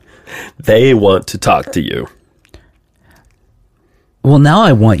 They want to talk to you. Well, now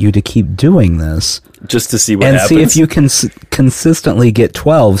I want you to keep doing this. Just to see what and happens. see if you can consistently get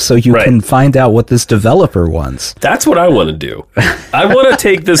 12 so you can find out what this developer wants. That's what I want to do. I want to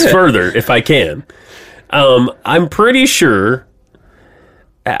take this further if I can. I'm pretty sure...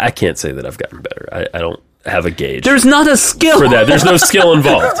 I can't say that I've gotten better. I don't have a gauge. There's not a skill for that. There's no skill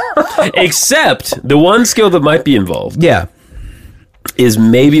involved. Except the one skill that might be involved is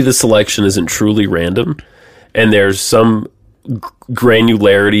maybe the selection isn't truly random and there's some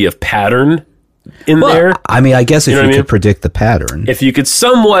granularity of pattern in there. I mean, I guess if you could predict the pattern. If you could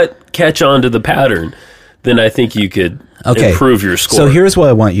somewhat catch on to the pattern, then I think you could improve your score. So here's what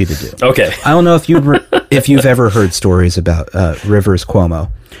I want you to do. Okay. I don't know if you've ever heard stories about Rivers Cuomo.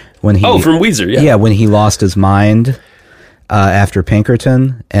 When he, from Weezer, Yeah, when he lost his mind after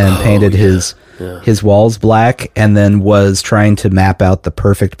Pinkerton and painted his walls black and then was trying to map out the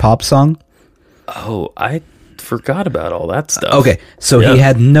perfect pop song. Oh, I forgot about all that stuff. Okay, so he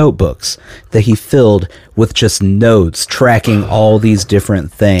had notebooks that he filled with just notes tracking all these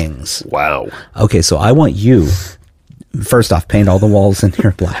different things. Wow. Okay, so I want you, first off, paint all the walls in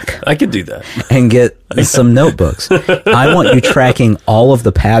here black. I could do that. And get some notebooks. I want you tracking all of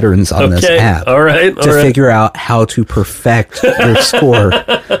the patterns on this app. All right. To figure out how to perfect your score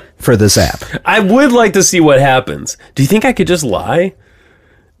for this app. I would like to see what happens. Do you think I could just lie?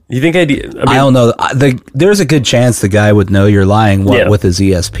 You think I don't know. There's a good chance the guy would know you're lying with his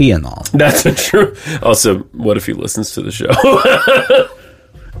ESP and all. That's true. Also, what if he listens to the show?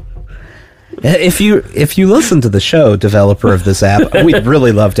 If you listen to the show, developer of this app, we'd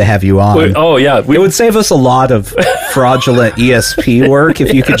really love to have you on. It would save us a lot of fraudulent ESP work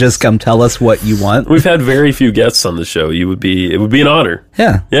if you could just come tell us what you want. We've had very few guests on the show. It would be an honor.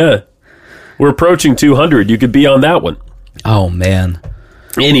 Yeah. We're approaching 200. You could be on that one. Oh man.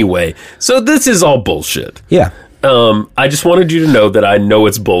 Anyway, so this is all bullshit. Yeah. I just wanted you to know that I know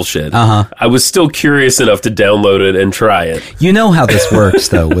it's bullshit. I was still curious enough to download it and try it. You know how this works,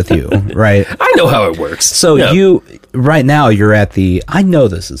 though, with you, right? I know how it works. So right now, you're at the, I know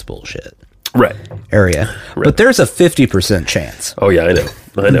this is bullshit area. Right. But there's a 50% chance. Oh, yeah, I know.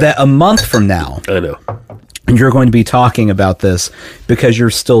 That a month from now, I know. You're going to be talking about this because you're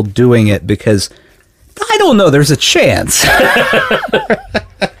still doing it because, I don't know, there's a chance.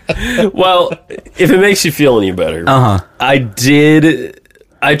 Well, if it makes you feel any better, I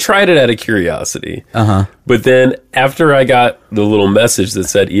tried it out of curiosity. But then after I got the little message that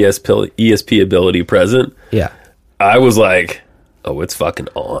said ESP ability present, I was like, oh, it's fucking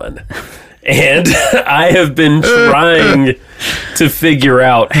on. And I have been trying to figure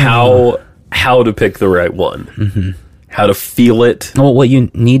out how to pick the right one, how to feel it. Well, what you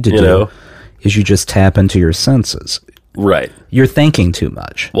need to do is you just tap into your senses. Right. You're thinking too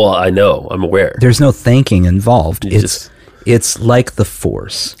much. Well, I know. I'm aware. There's no thinking involved. It's like the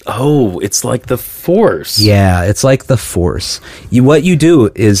Force. Oh, it's like the Force. Yeah, it's like the Force. What you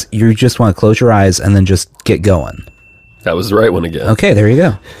do is you just want to close your eyes and then just get going. That was the right one again. Okay, there you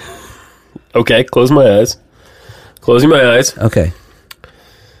go. Okay, close my eyes. Closing my eyes. Okay.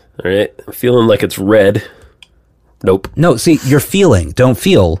 All right. I'm feeling like it's red. Nope. No, see, you're feeling. Don't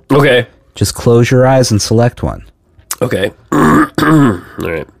feel. Okay. Just close your eyes and select one. Okay. All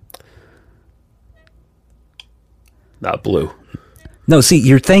right. Not blue. No, see,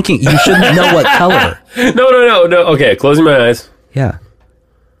 you're thinking you shouldn't know what color. No. Okay, closing my eyes. Yeah.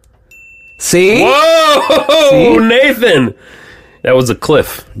 See? Whoa! See? Nathan! That was a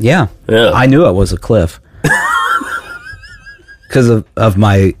cliff. Yeah. I knew it was a cliff. Because of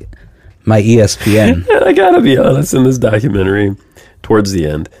my ESPN. And I gotta be honest, in this documentary, towards the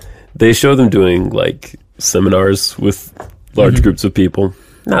end, they show them doing, like, seminars with large groups of people.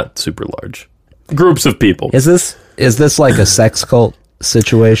 Not super large. Groups of people. Is this like a sex cult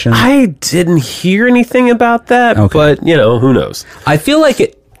situation? I didn't hear anything about that, but, who knows? I feel like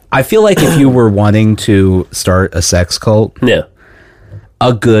if you were wanting to start a sex cult,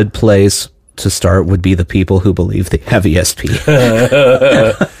 a good place to start would be the people who believe they have ESP.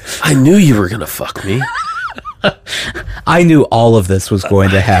 I knew you were going to fuck me. I knew all of this was going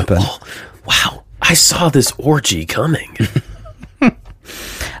to happen. Wow. I saw this orgy coming.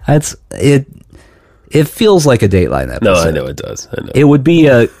 It feels like a Dateline episode. No, I know it does. I know. It would be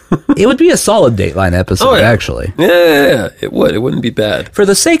a solid Dateline episode, actually. Yeah, it would. It wouldn't be bad. For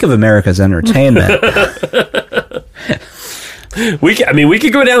the sake of America's entertainment. We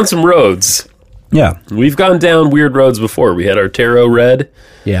could go down some roads. Yeah. We've gone down weird roads before. We had our tarot read.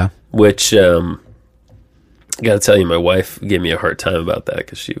 Yeah. Which, I got to tell you, my wife gave me a hard time about that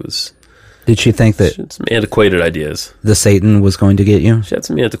because she Did she think that had some antiquated ideas. the Satan was going to get you? She had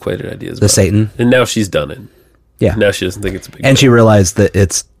some antiquated ideas. The Satan? And now she's done it. Yeah. Now she doesn't think it's a big And deal. she realized that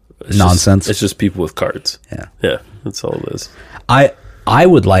it's nonsense. It's just people with cards. Yeah. Yeah, that's all it is. I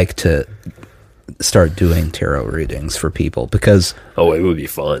would like to start doing tarot readings for people because Oh, it would be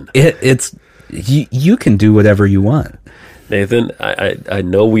fun. it's you can do whatever you want. Nathan, I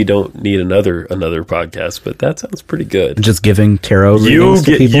know we don't need another podcast, but that sounds pretty good. Just giving tarot readings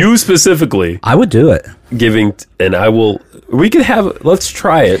to people. You specifically I would do it. giving, and I will. We could have. Let's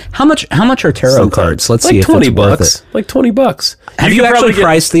try it. How much are tarot sometime. cards? Let's like see if $20 it's worth it. Like $20. Have you could probably actually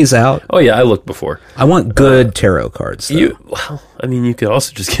priced these out? Oh yeah, I looked before. I want good tarot cards. Though. You could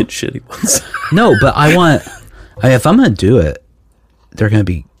also just get shitty ones. No, but if I'm going to do it, they're going to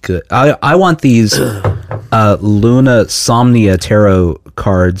be good. I want these Luna Somnia tarot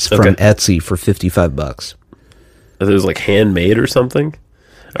cards from Etsy for $55. Are those like handmade or something?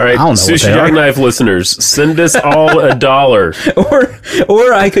 All right, I don't know what Sushi they are. Jackknife listeners, send us all $1.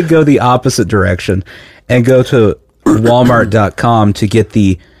 Or I could go the opposite direction and go to Walmart.com to get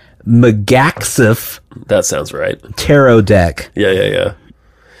the Megaxif That sounds right. tarot deck. Yeah.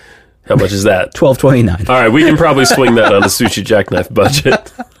 How much is that? $12.29. All right, we can probably swing that on a Sushi Jackknife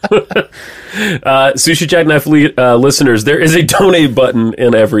budget. Sushi Jackknife listeners, there is a donate button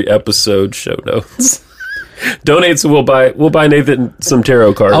in every episode show notes. Donate, so we'll buy Nathan some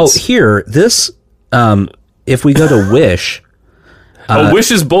tarot cards. Oh, here, this, if we go to Wish.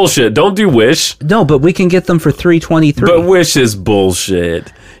 Wish is bullshit. Don't do Wish. No, but we can get them for $3.23. But Wish is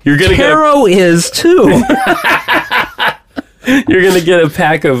bullshit. You're gonna Tarot is too. You're going to get a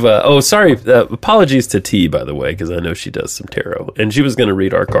pack of... apologies to T, by the way, because I know she does some tarot. And she was going to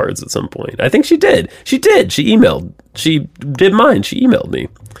read our cards at some point. I think she did. She did. She emailed. She did mine. She emailed me.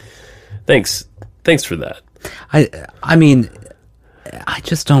 Thanks for that. I mean, I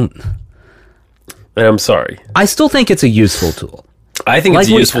just don't... And I'm sorry. I still think it's a useful tool. I think it's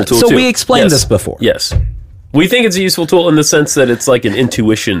a useful tool, so too. we explained Yes. this before. Yes. We think it's a useful tool in the sense that it's like an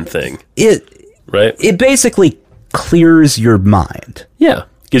intuition thing, right? It basically clears your mind. Yeah.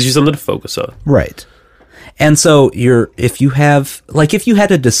 Gives you something to focus on. Right. And so if you had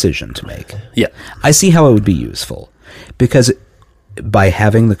a decision to make, Yeah. I see how it would be useful, because by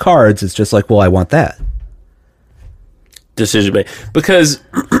having the cards, it's just like, well, I want that. Decision made. Because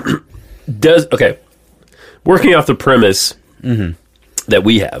working off the premise that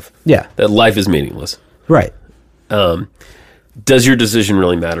we have, Yeah. that life is meaningless. Right. Does your decision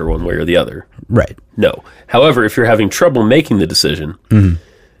really matter one way or the other? Right. No. However, if you're having trouble making the decision,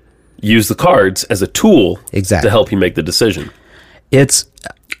 use the cards as a tool Exactly. to help you make the decision. It's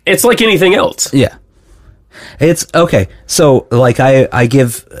like anything else. yeah. It's okay. So like I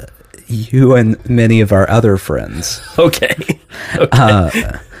give you and many of our other friends Okay.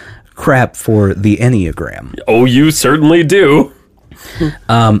 crap for the Enneagram. Oh, you certainly do.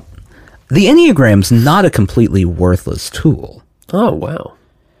 The Enneagram's not a completely worthless tool Oh, wow.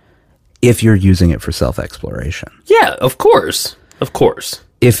 if you're using it for self-exploration. Yeah, of course. Of course.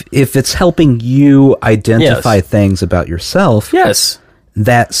 If it's helping you identify Yes. things about yourself, Yes.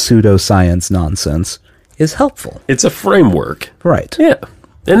 that pseudoscience nonsense is helpful. It's a framework. Right. Yeah.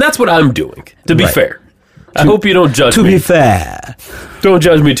 And that's what I'm doing, to be Right. fair. I hope you don't judge To me. be fair. Don't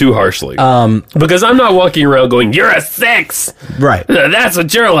judge me too harshly. Because I'm not walking around going, "You're a 6." Right. That's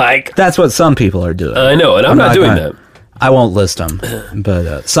what you're like. That's what some people are doing. I know, and I'm not doing gonna- that. I won't list them,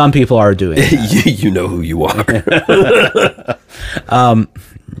 but some people are doing that. You know who you are.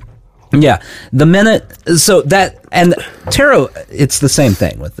 Yeah. And tarot, it's the same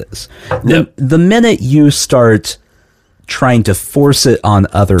thing with this. Yep. The minute you start trying to force it on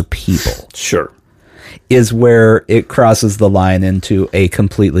other people Sure. is where it crosses the line into a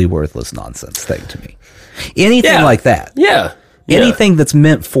completely worthless nonsense thing to me. Anything Yeah. like that. Yeah. Yeah. Anything that's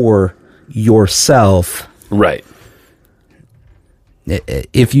meant for yourself, Right.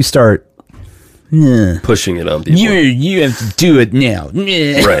 if you start Pushing it on people. you have to do it now.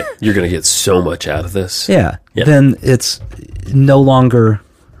 Right. You're going to get so much out of this. Yeah. Yeah. Then it's no longer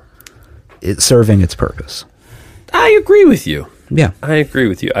serving its purpose. I agree with you. Yeah. I agree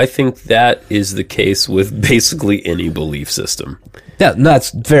with you. I think that is the case with basically any belief system. Yeah,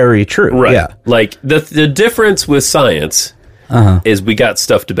 that's very true. Right. Yeah. Like the difference with science is we got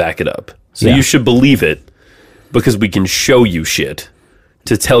stuff to back it up. So Yeah. you should believe it because we can show you shit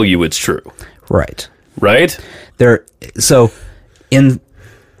to tell you it's true. Right. Right?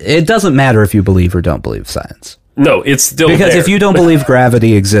 It doesn't matter if you believe or don't believe science. No, it's still Because there. if you don't believe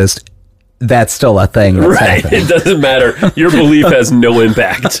gravity exists, that's still a thing that's right, happening. it doesn't matter. Your belief has no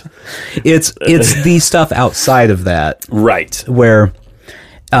impact. It's the stuff outside of that Right. where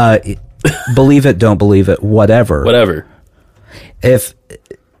believe it, don't believe it, whatever. Whatever. If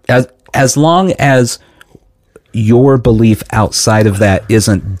as long as your belief outside of that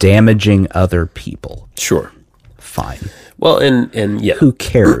isn't damaging other people, Sure. fine. Well, and yeah. Who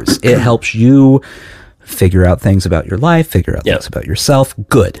cares? It helps you figure out things about your life, figure out Yeah. things about yourself.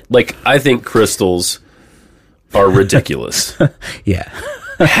 Good. Like, I think crystals are ridiculous. Yeah.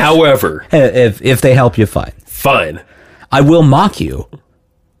 However, If they help you, fine. fine. I will mock you,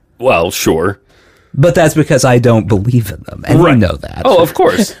 Well, sure. but that's because I don't believe in them, and Right. you know that. Oh, of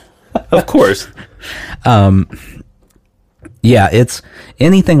course. Of course. Yeah, it's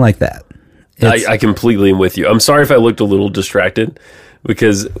anything like that. It's, I completely am with you. I'm sorry if I looked a little distracted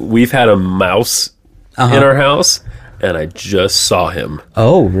because we've had a mouse in our house and I just saw him.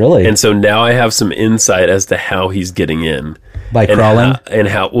 oh, really? And so now I have some insight as to how he's getting in. By And crawling?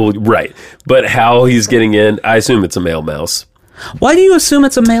 well, right. But how he's getting in, I assume it's a male mouse. Why do you assume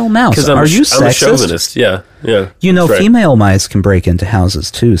it's a male mouse? Because Are you I'm a sexist? chauvinist. Yeah. You know, That's right. female mice can break into houses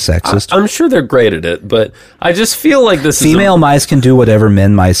too. Sexist. I'm sure they're great at it, but I just feel like this Female mice can do whatever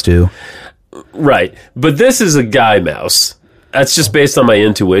men mice do. right. But this is a guy mouse. That's just based on my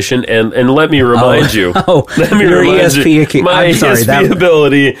intuition, and let me remind you. Oh, let me your remind you. ESP. My I'm sorry, ESP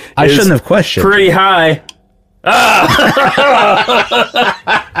ability. I is shouldn't have questioned. Pretty high.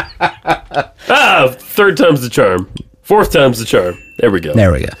 Third time's the charm. Fourth time's the charm. There we go.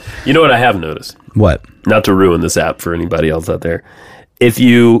 There we go. You know what I have noticed? What? Not to ruin this app for anybody else out there. If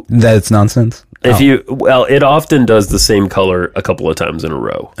you That's nonsense. well, it often does the same color a couple of times in a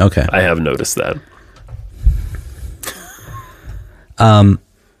row. Okay. I have noticed that.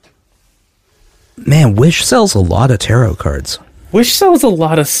 Man, Wish sells a lot of tarot cards. Wish sells a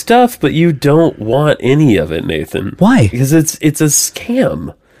lot of stuff, but you don't want any of it, Nathan. Why? Because it's a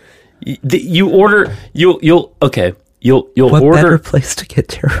scam. You order you'll What order. better place to get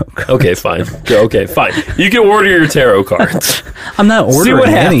tarot cards? Okay, fine. Okay, fine. You can order your tarot cards. I'm not See ordering what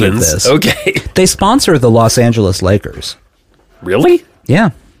any of happens. this. Okay. They sponsor the Los Angeles Lakers. Really? Yeah.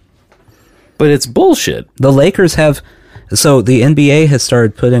 But it's bullshit. The Lakers have... So the NBA has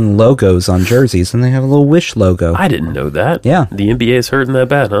started putting logos on jerseys, and they have a little Wish logo. I didn't know that. Yeah. The NBA is hurting that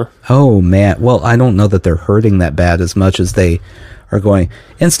bad, huh? Oh, man. Well, I don't know that they're hurting that bad as much as they are going...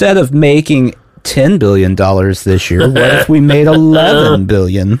 Instead of making $10 billion this year, what if we made $11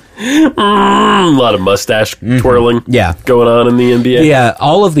 billion? A lot of mustache twirling Yeah. going on in the NBA. Yeah,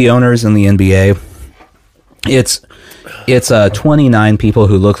 all of the owners in the NBA, it's 29 people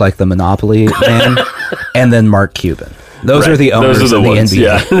who look like the Monopoly man, and then Mark Cuban. Those Right. are the owners Those are the in the ones.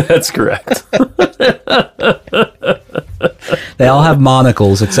 NBA. Yeah, that's correct. They all have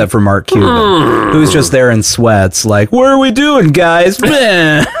monocles except for Mark Cuban, who's just there in sweats, like, "What are we doing, guys?"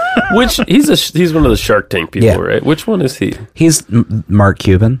 Meh. Which he's one of the Shark Tank people, Yeah. right? Which one is he? He's Mark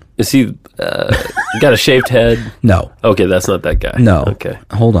Cuban. Is he got a shaved head? No, Okay, that's not that guy. no. Okay,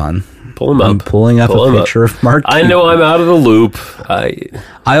 Hold on. pull him up. I'm pulling up Pull a him up. picture of Mark. I know I'm out of the loop.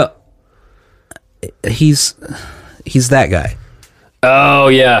 He's that guy. Oh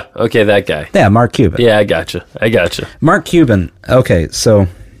yeah. Okay, that guy. Yeah, Mark Cuban. Yeah, I gotcha. Mark Cuban. Okay, so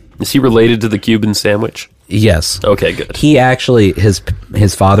Is he related to the Cuban sandwich? yes. Okay, good. He actually his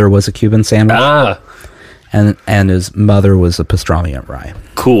father was a Cuban sandwich, and his mother was a pastrami and rye.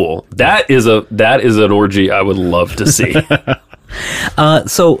 Cool. That is an orgy I would love to see.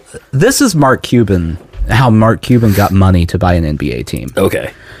 So this is Mark Cuban. How Mark Cuban got money to buy an NBA team.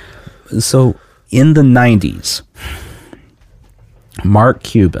 Okay. So in the 90s, Mark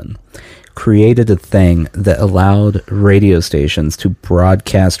Cuban created a thing that allowed radio stations to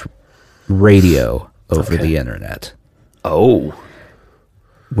broadcast radio over the internet, Oh,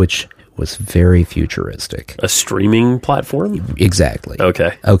 which was very futuristic. a streaming platform? Exactly.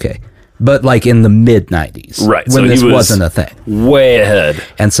 Okay. Okay. But like in the mid 90s. Right, When so he this was- wasn't a thing. Way ahead.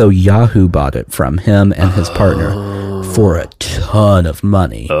 And so Yahoo bought it from him and his partner for a ton of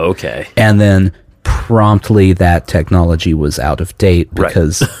money. Okay. And then promptly that technology was out of date Right.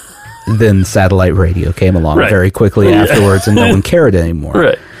 because then satellite radio came along Right. very quickly afterwards and no one cared anymore.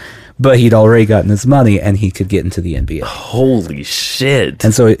 Right. but he'd already gotten his money and he could get into the NBA. Holy shit.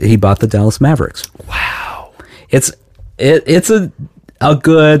 And so he bought the Dallas Mavericks. Wow. It's a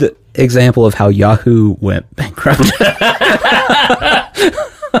good example of how Yahoo went bankrupt.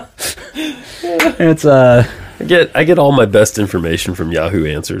 It's I get all my best information from Yahoo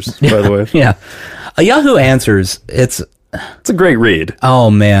Answers, by the way. Yeah. Yahoo Answers, it's a great read.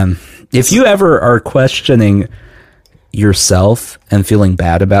 oh man. If you ever are questioning yourself and feeling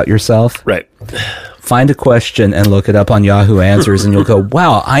bad about yourself, Right. find a question and look it up on Yahoo Answers and you'll go,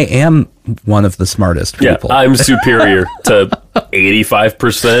 wow, I am one of the smartest people. Yeah, I'm superior to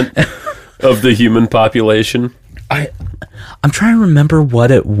 85% of the human population. I'm trying to remember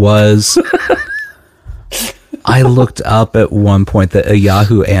what it was. I looked up at one point that a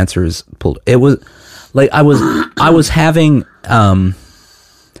Yahoo Answers pulled. It was like I was having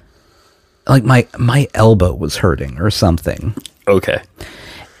like my elbow was hurting or something. Okay.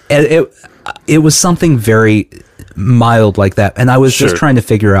 And it was something very mild like that, and I was just Sure. trying to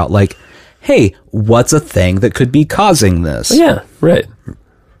figure out like, hey, what's a thing that could be causing this? Yeah, right.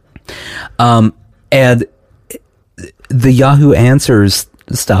 And the Yahoo Answers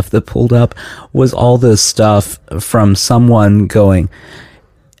stuff that pulled up was all this stuff from someone going,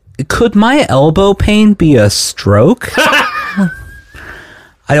 could my elbow pain be a stroke? I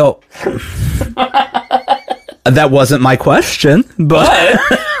don't... That wasn't my question, but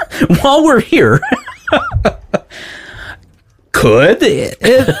while we're here, could it?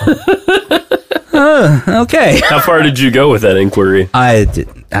 Okay. How far did you go with that inquiry? I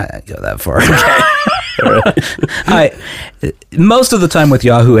didn't go that far. Most of the time with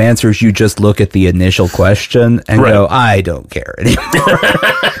Yahoo Answers, you just look at the initial question and Right. go, I don't care anymore.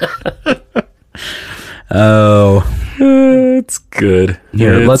 Oh. It's good.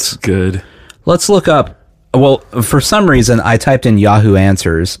 Here, It's good. Let's look up. Well, for some reason, I typed in Yahoo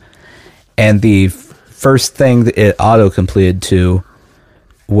Answers, and the first thing that it auto-completed to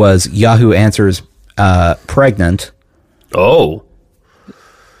was Yahoo Answers pregnant. Oh.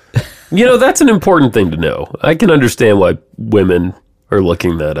 That's an important thing to know. I can understand why women are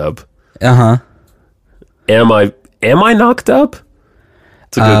looking that up. Uh-huh. Am I knocked up?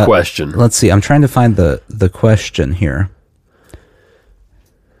 It's a good question. Let's see. I'm trying to find the question here.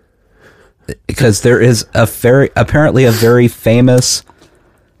 Because there is apparently a very famous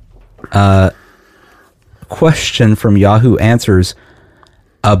question from Yahoo Answers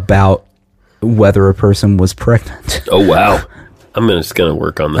about whether a person was pregnant. Oh, wow. I'm just going to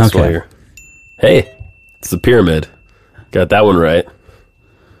work on this Okay. while you're... Hey, it's the pyramid. Got that one right.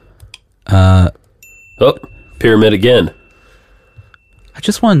 Oh, pyramid again. I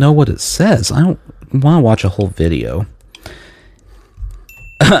just want to know what it says. I don't want to watch a whole video.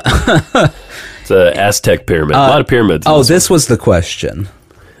 It's an Aztec pyramid. A lot of pyramids. in Oh, this this was the question. one.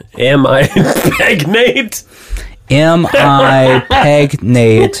 Am I pregnant? Am I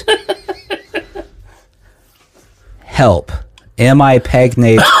pregnant? Help. Am I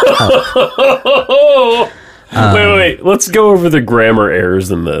pregnant? Help. Wait. Let's go over the grammar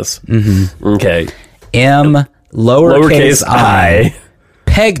errors in this. Mm-hmm. Okay. Am lowercase I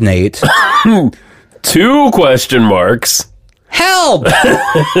pregnant? 2 question marks. Help!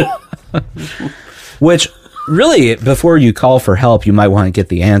 Which, really, before you call for help, you might want to get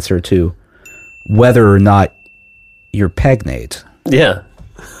the answer to whether or not you're pregnant. Yeah.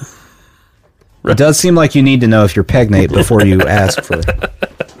 It does seem like you need to know if you're pregnant before you ask for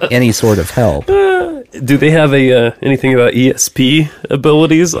any sort of help. Do they have anything about ESP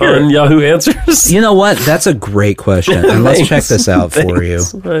abilities on Yahoo Answers? You know what? That's a great question, and let's check this out for you.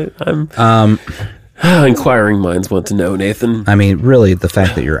 I'm inquiring minds want to know, Nathan. I mean, really, the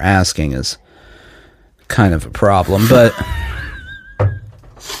fact that you're asking is kind of a problem, but...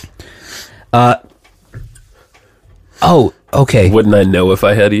 Oh, okay. Wouldn't I know if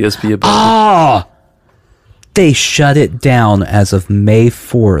I had ESP ability? Ah! They shut it down as of May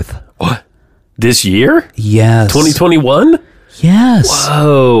 4th. What? This year? Yes. 2021? Yes.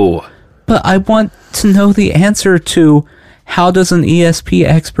 Oh. But I want to know the answer to how does an ESP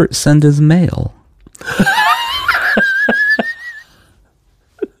expert send his mail?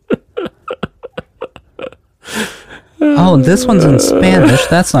 Oh, and this one's in Spanish.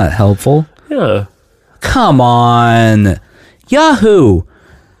 That's not helpful. Yeah. Come on. Yahoo!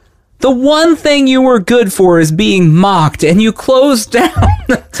 The one thing you were good for is being mocked, and you closed down.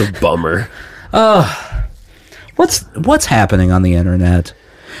 It's a bummer. What's happening on the internet?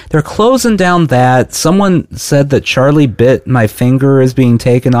 They're closing down that. Someone said that Charlie Bit My Finger is being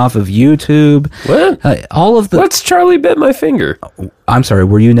taken off of YouTube. What? All of the... What's Charlie Bit My Finger? I'm sorry,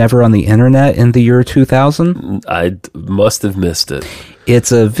 were you never on the internet in the year 2000? I must have missed it.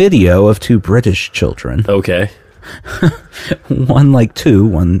 It's a video of two British children. Okay. One like 2,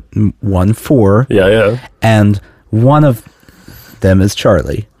 one 4. Yeah. And one of them is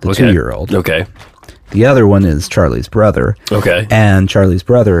Charlie, the Okay. 2-year-old. Okay. The other one is Charlie's brother. Okay. And Charlie's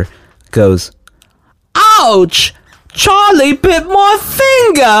brother goes, "Ouch! Charlie bit my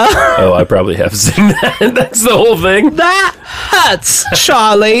finger! Oh, I probably have seen that. That's the whole thing. That hurts,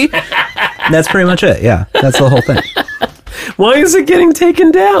 Charlie!" That's pretty much it, yeah. That's the whole thing. Why is it getting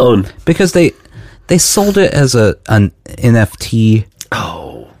taken down? Because they sold it as an NFT.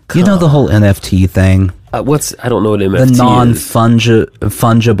 Oh, You know the whole NFT thing? I don't know what NFT The is.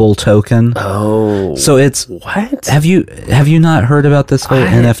 non-fungible token. Oh. So it's... What? Have you not heard about this whole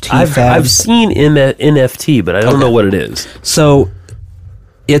NFT fad? I've seen NFT, but I don't know what it is. So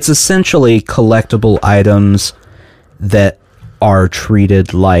it's essentially collectible items that are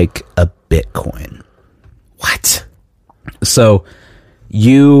treated like a Bitcoin. What? So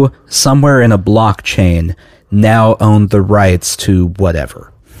you, somewhere in a blockchain, now own the rights to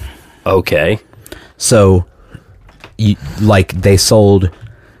whatever. Okay. So, they sold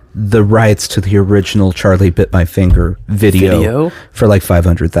the rights to the original Charlie Bit My Finger video? For like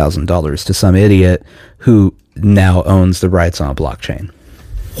 $500,000 to some idiot who now owns the rights on a blockchain.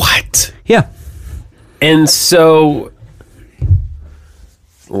 What? Yeah. And so...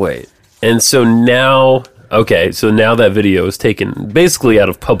 Wait. And so now... Okay, so now that video is taken basically out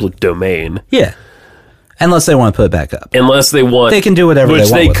of public domain. Yeah. Unless they want to put it back up. Unless they want... They can do whatever they want.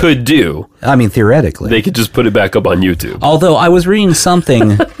 Which they with could do. I mean, theoretically. They could just put it back up on YouTube. Although I was reading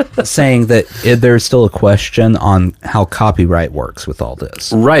something saying that there's still a question on how copyright works with all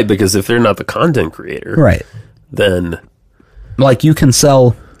this. Right, because if they're not the content creator... Right. Then... Like, you can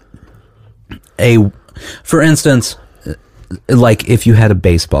sell for instance, like if you had a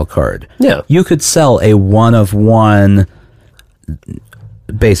baseball card. Yeah. You could sell a one-of-one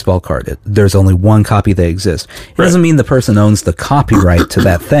baseball card. There's only one copy that exists. It doesn't mean the person owns the copyright to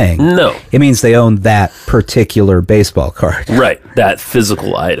that thing. No. It means they own that particular baseball card. Right, that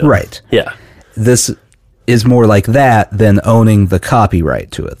physical item. Right. Yeah. This is more like that than owning the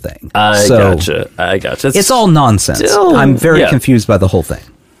copyright to a thing. I gotcha. It's all nonsense. Still- I'm very yeah. confused by the whole thing.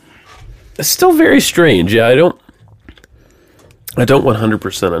 It's still very strange. Yeah, I don't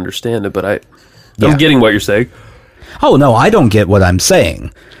 100% understand it, but I'm getting what you're saying. Oh, no, I don't get what I'm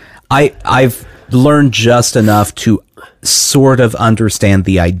saying. I've learned just enough to sort of understand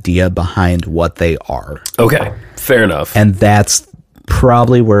the idea behind what they are. Okay, fair enough. And that's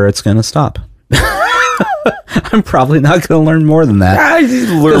probably where it's going to stop. I'm probably not going to learn more than that.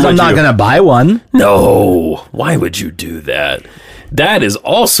 Because I'm not going to buy one. No, why would you do that? That is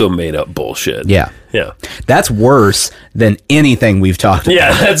also made up bullshit. Yeah. Yeah. That's worse than anything we've talked about.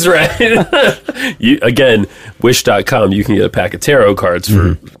 Yeah, that's right. Again, wish.com, you can get a pack of tarot cards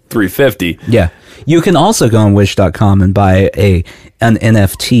for $350. Yeah. You can also go on wish.com and buy an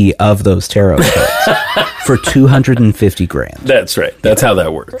NFT of those tarot cards for $250,000. That's right. That's how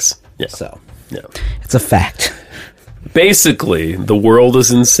that works. Yeah. So, yeah. it's a fact. Basically, the world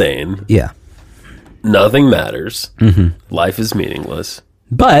is insane. Yeah. Nothing matters. Life is meaningless.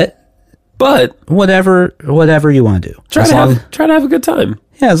 But whatever you want to do. Try to have a good time.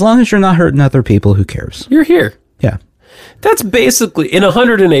 Yeah, as long as you're not hurting other people, who cares? You're here. Yeah. That's basically, in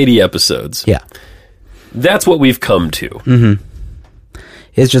 180 episodes, Yeah. that's what we've come to.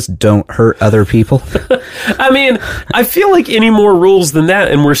 It's just don't hurt other people. I mean, I feel like any more rules than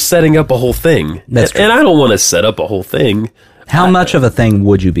that, and we're setting up a whole thing. That's true. And I don't want to set up a whole thing. How much of a thing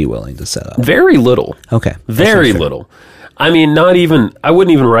would you be willing to set up? Very little. Okay. Very little. I mean, I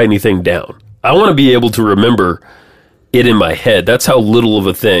wouldn't even write anything down. I want to be able to remember it in my head. That's how little of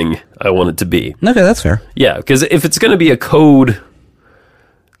a thing I want it to be. Okay, that's fair. Yeah, because if it's going to be a code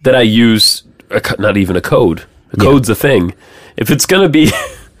that I use, not even a code. A code's a thing. If it's going to be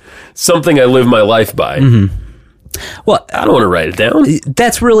something I live my life by, Well, I don't want to write it down.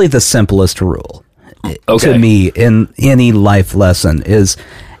 that's really the simplest rule. Okay. To me, in any life lesson is,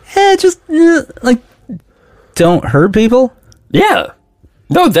 don't hurt people. Yeah.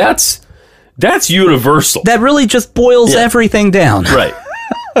 No, that's universal. That really just boils everything down. Right.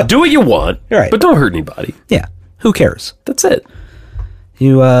 Do what you want, Right. but don't hurt anybody. Yeah. Who cares? That's it.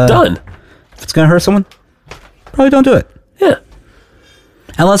 You Done. If it's gonna hurt someone, probably don't do it. Yeah.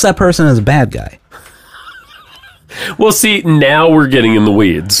 Unless that person is a bad guy. Well, see, now we're getting in the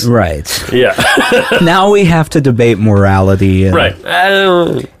weeds. Right. Yeah. Now we have to debate morality. And Right.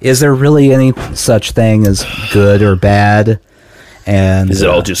 Is there really any such thing as good or bad? And Is it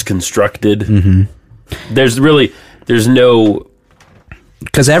all just constructed? Mm-hmm. There's no...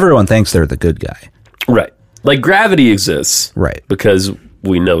 because everyone thinks they're the good guy. Right. Like gravity exists. Right. Because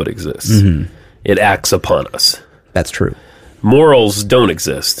we know it exists. It acts upon us. That's true. Morals don't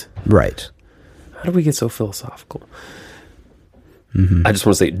exist. Right. How do we get so philosophical? I just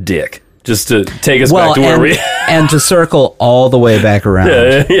want to say dick. Just to take us back to where we... and to circle all the way back around.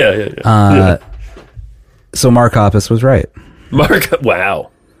 Yeah. So Mark Hoppus was right. Wow.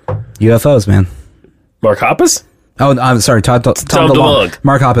 UFOs, man. Mark Hoppus? Oh, I'm sorry. Tom DeLonge.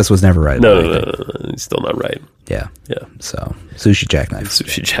 Mark Hoppus was never right. No. He's still not right. Yeah. Yeah. So, Sushi Jackknife.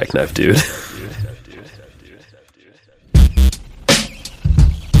 Sushi Jackknife, dude.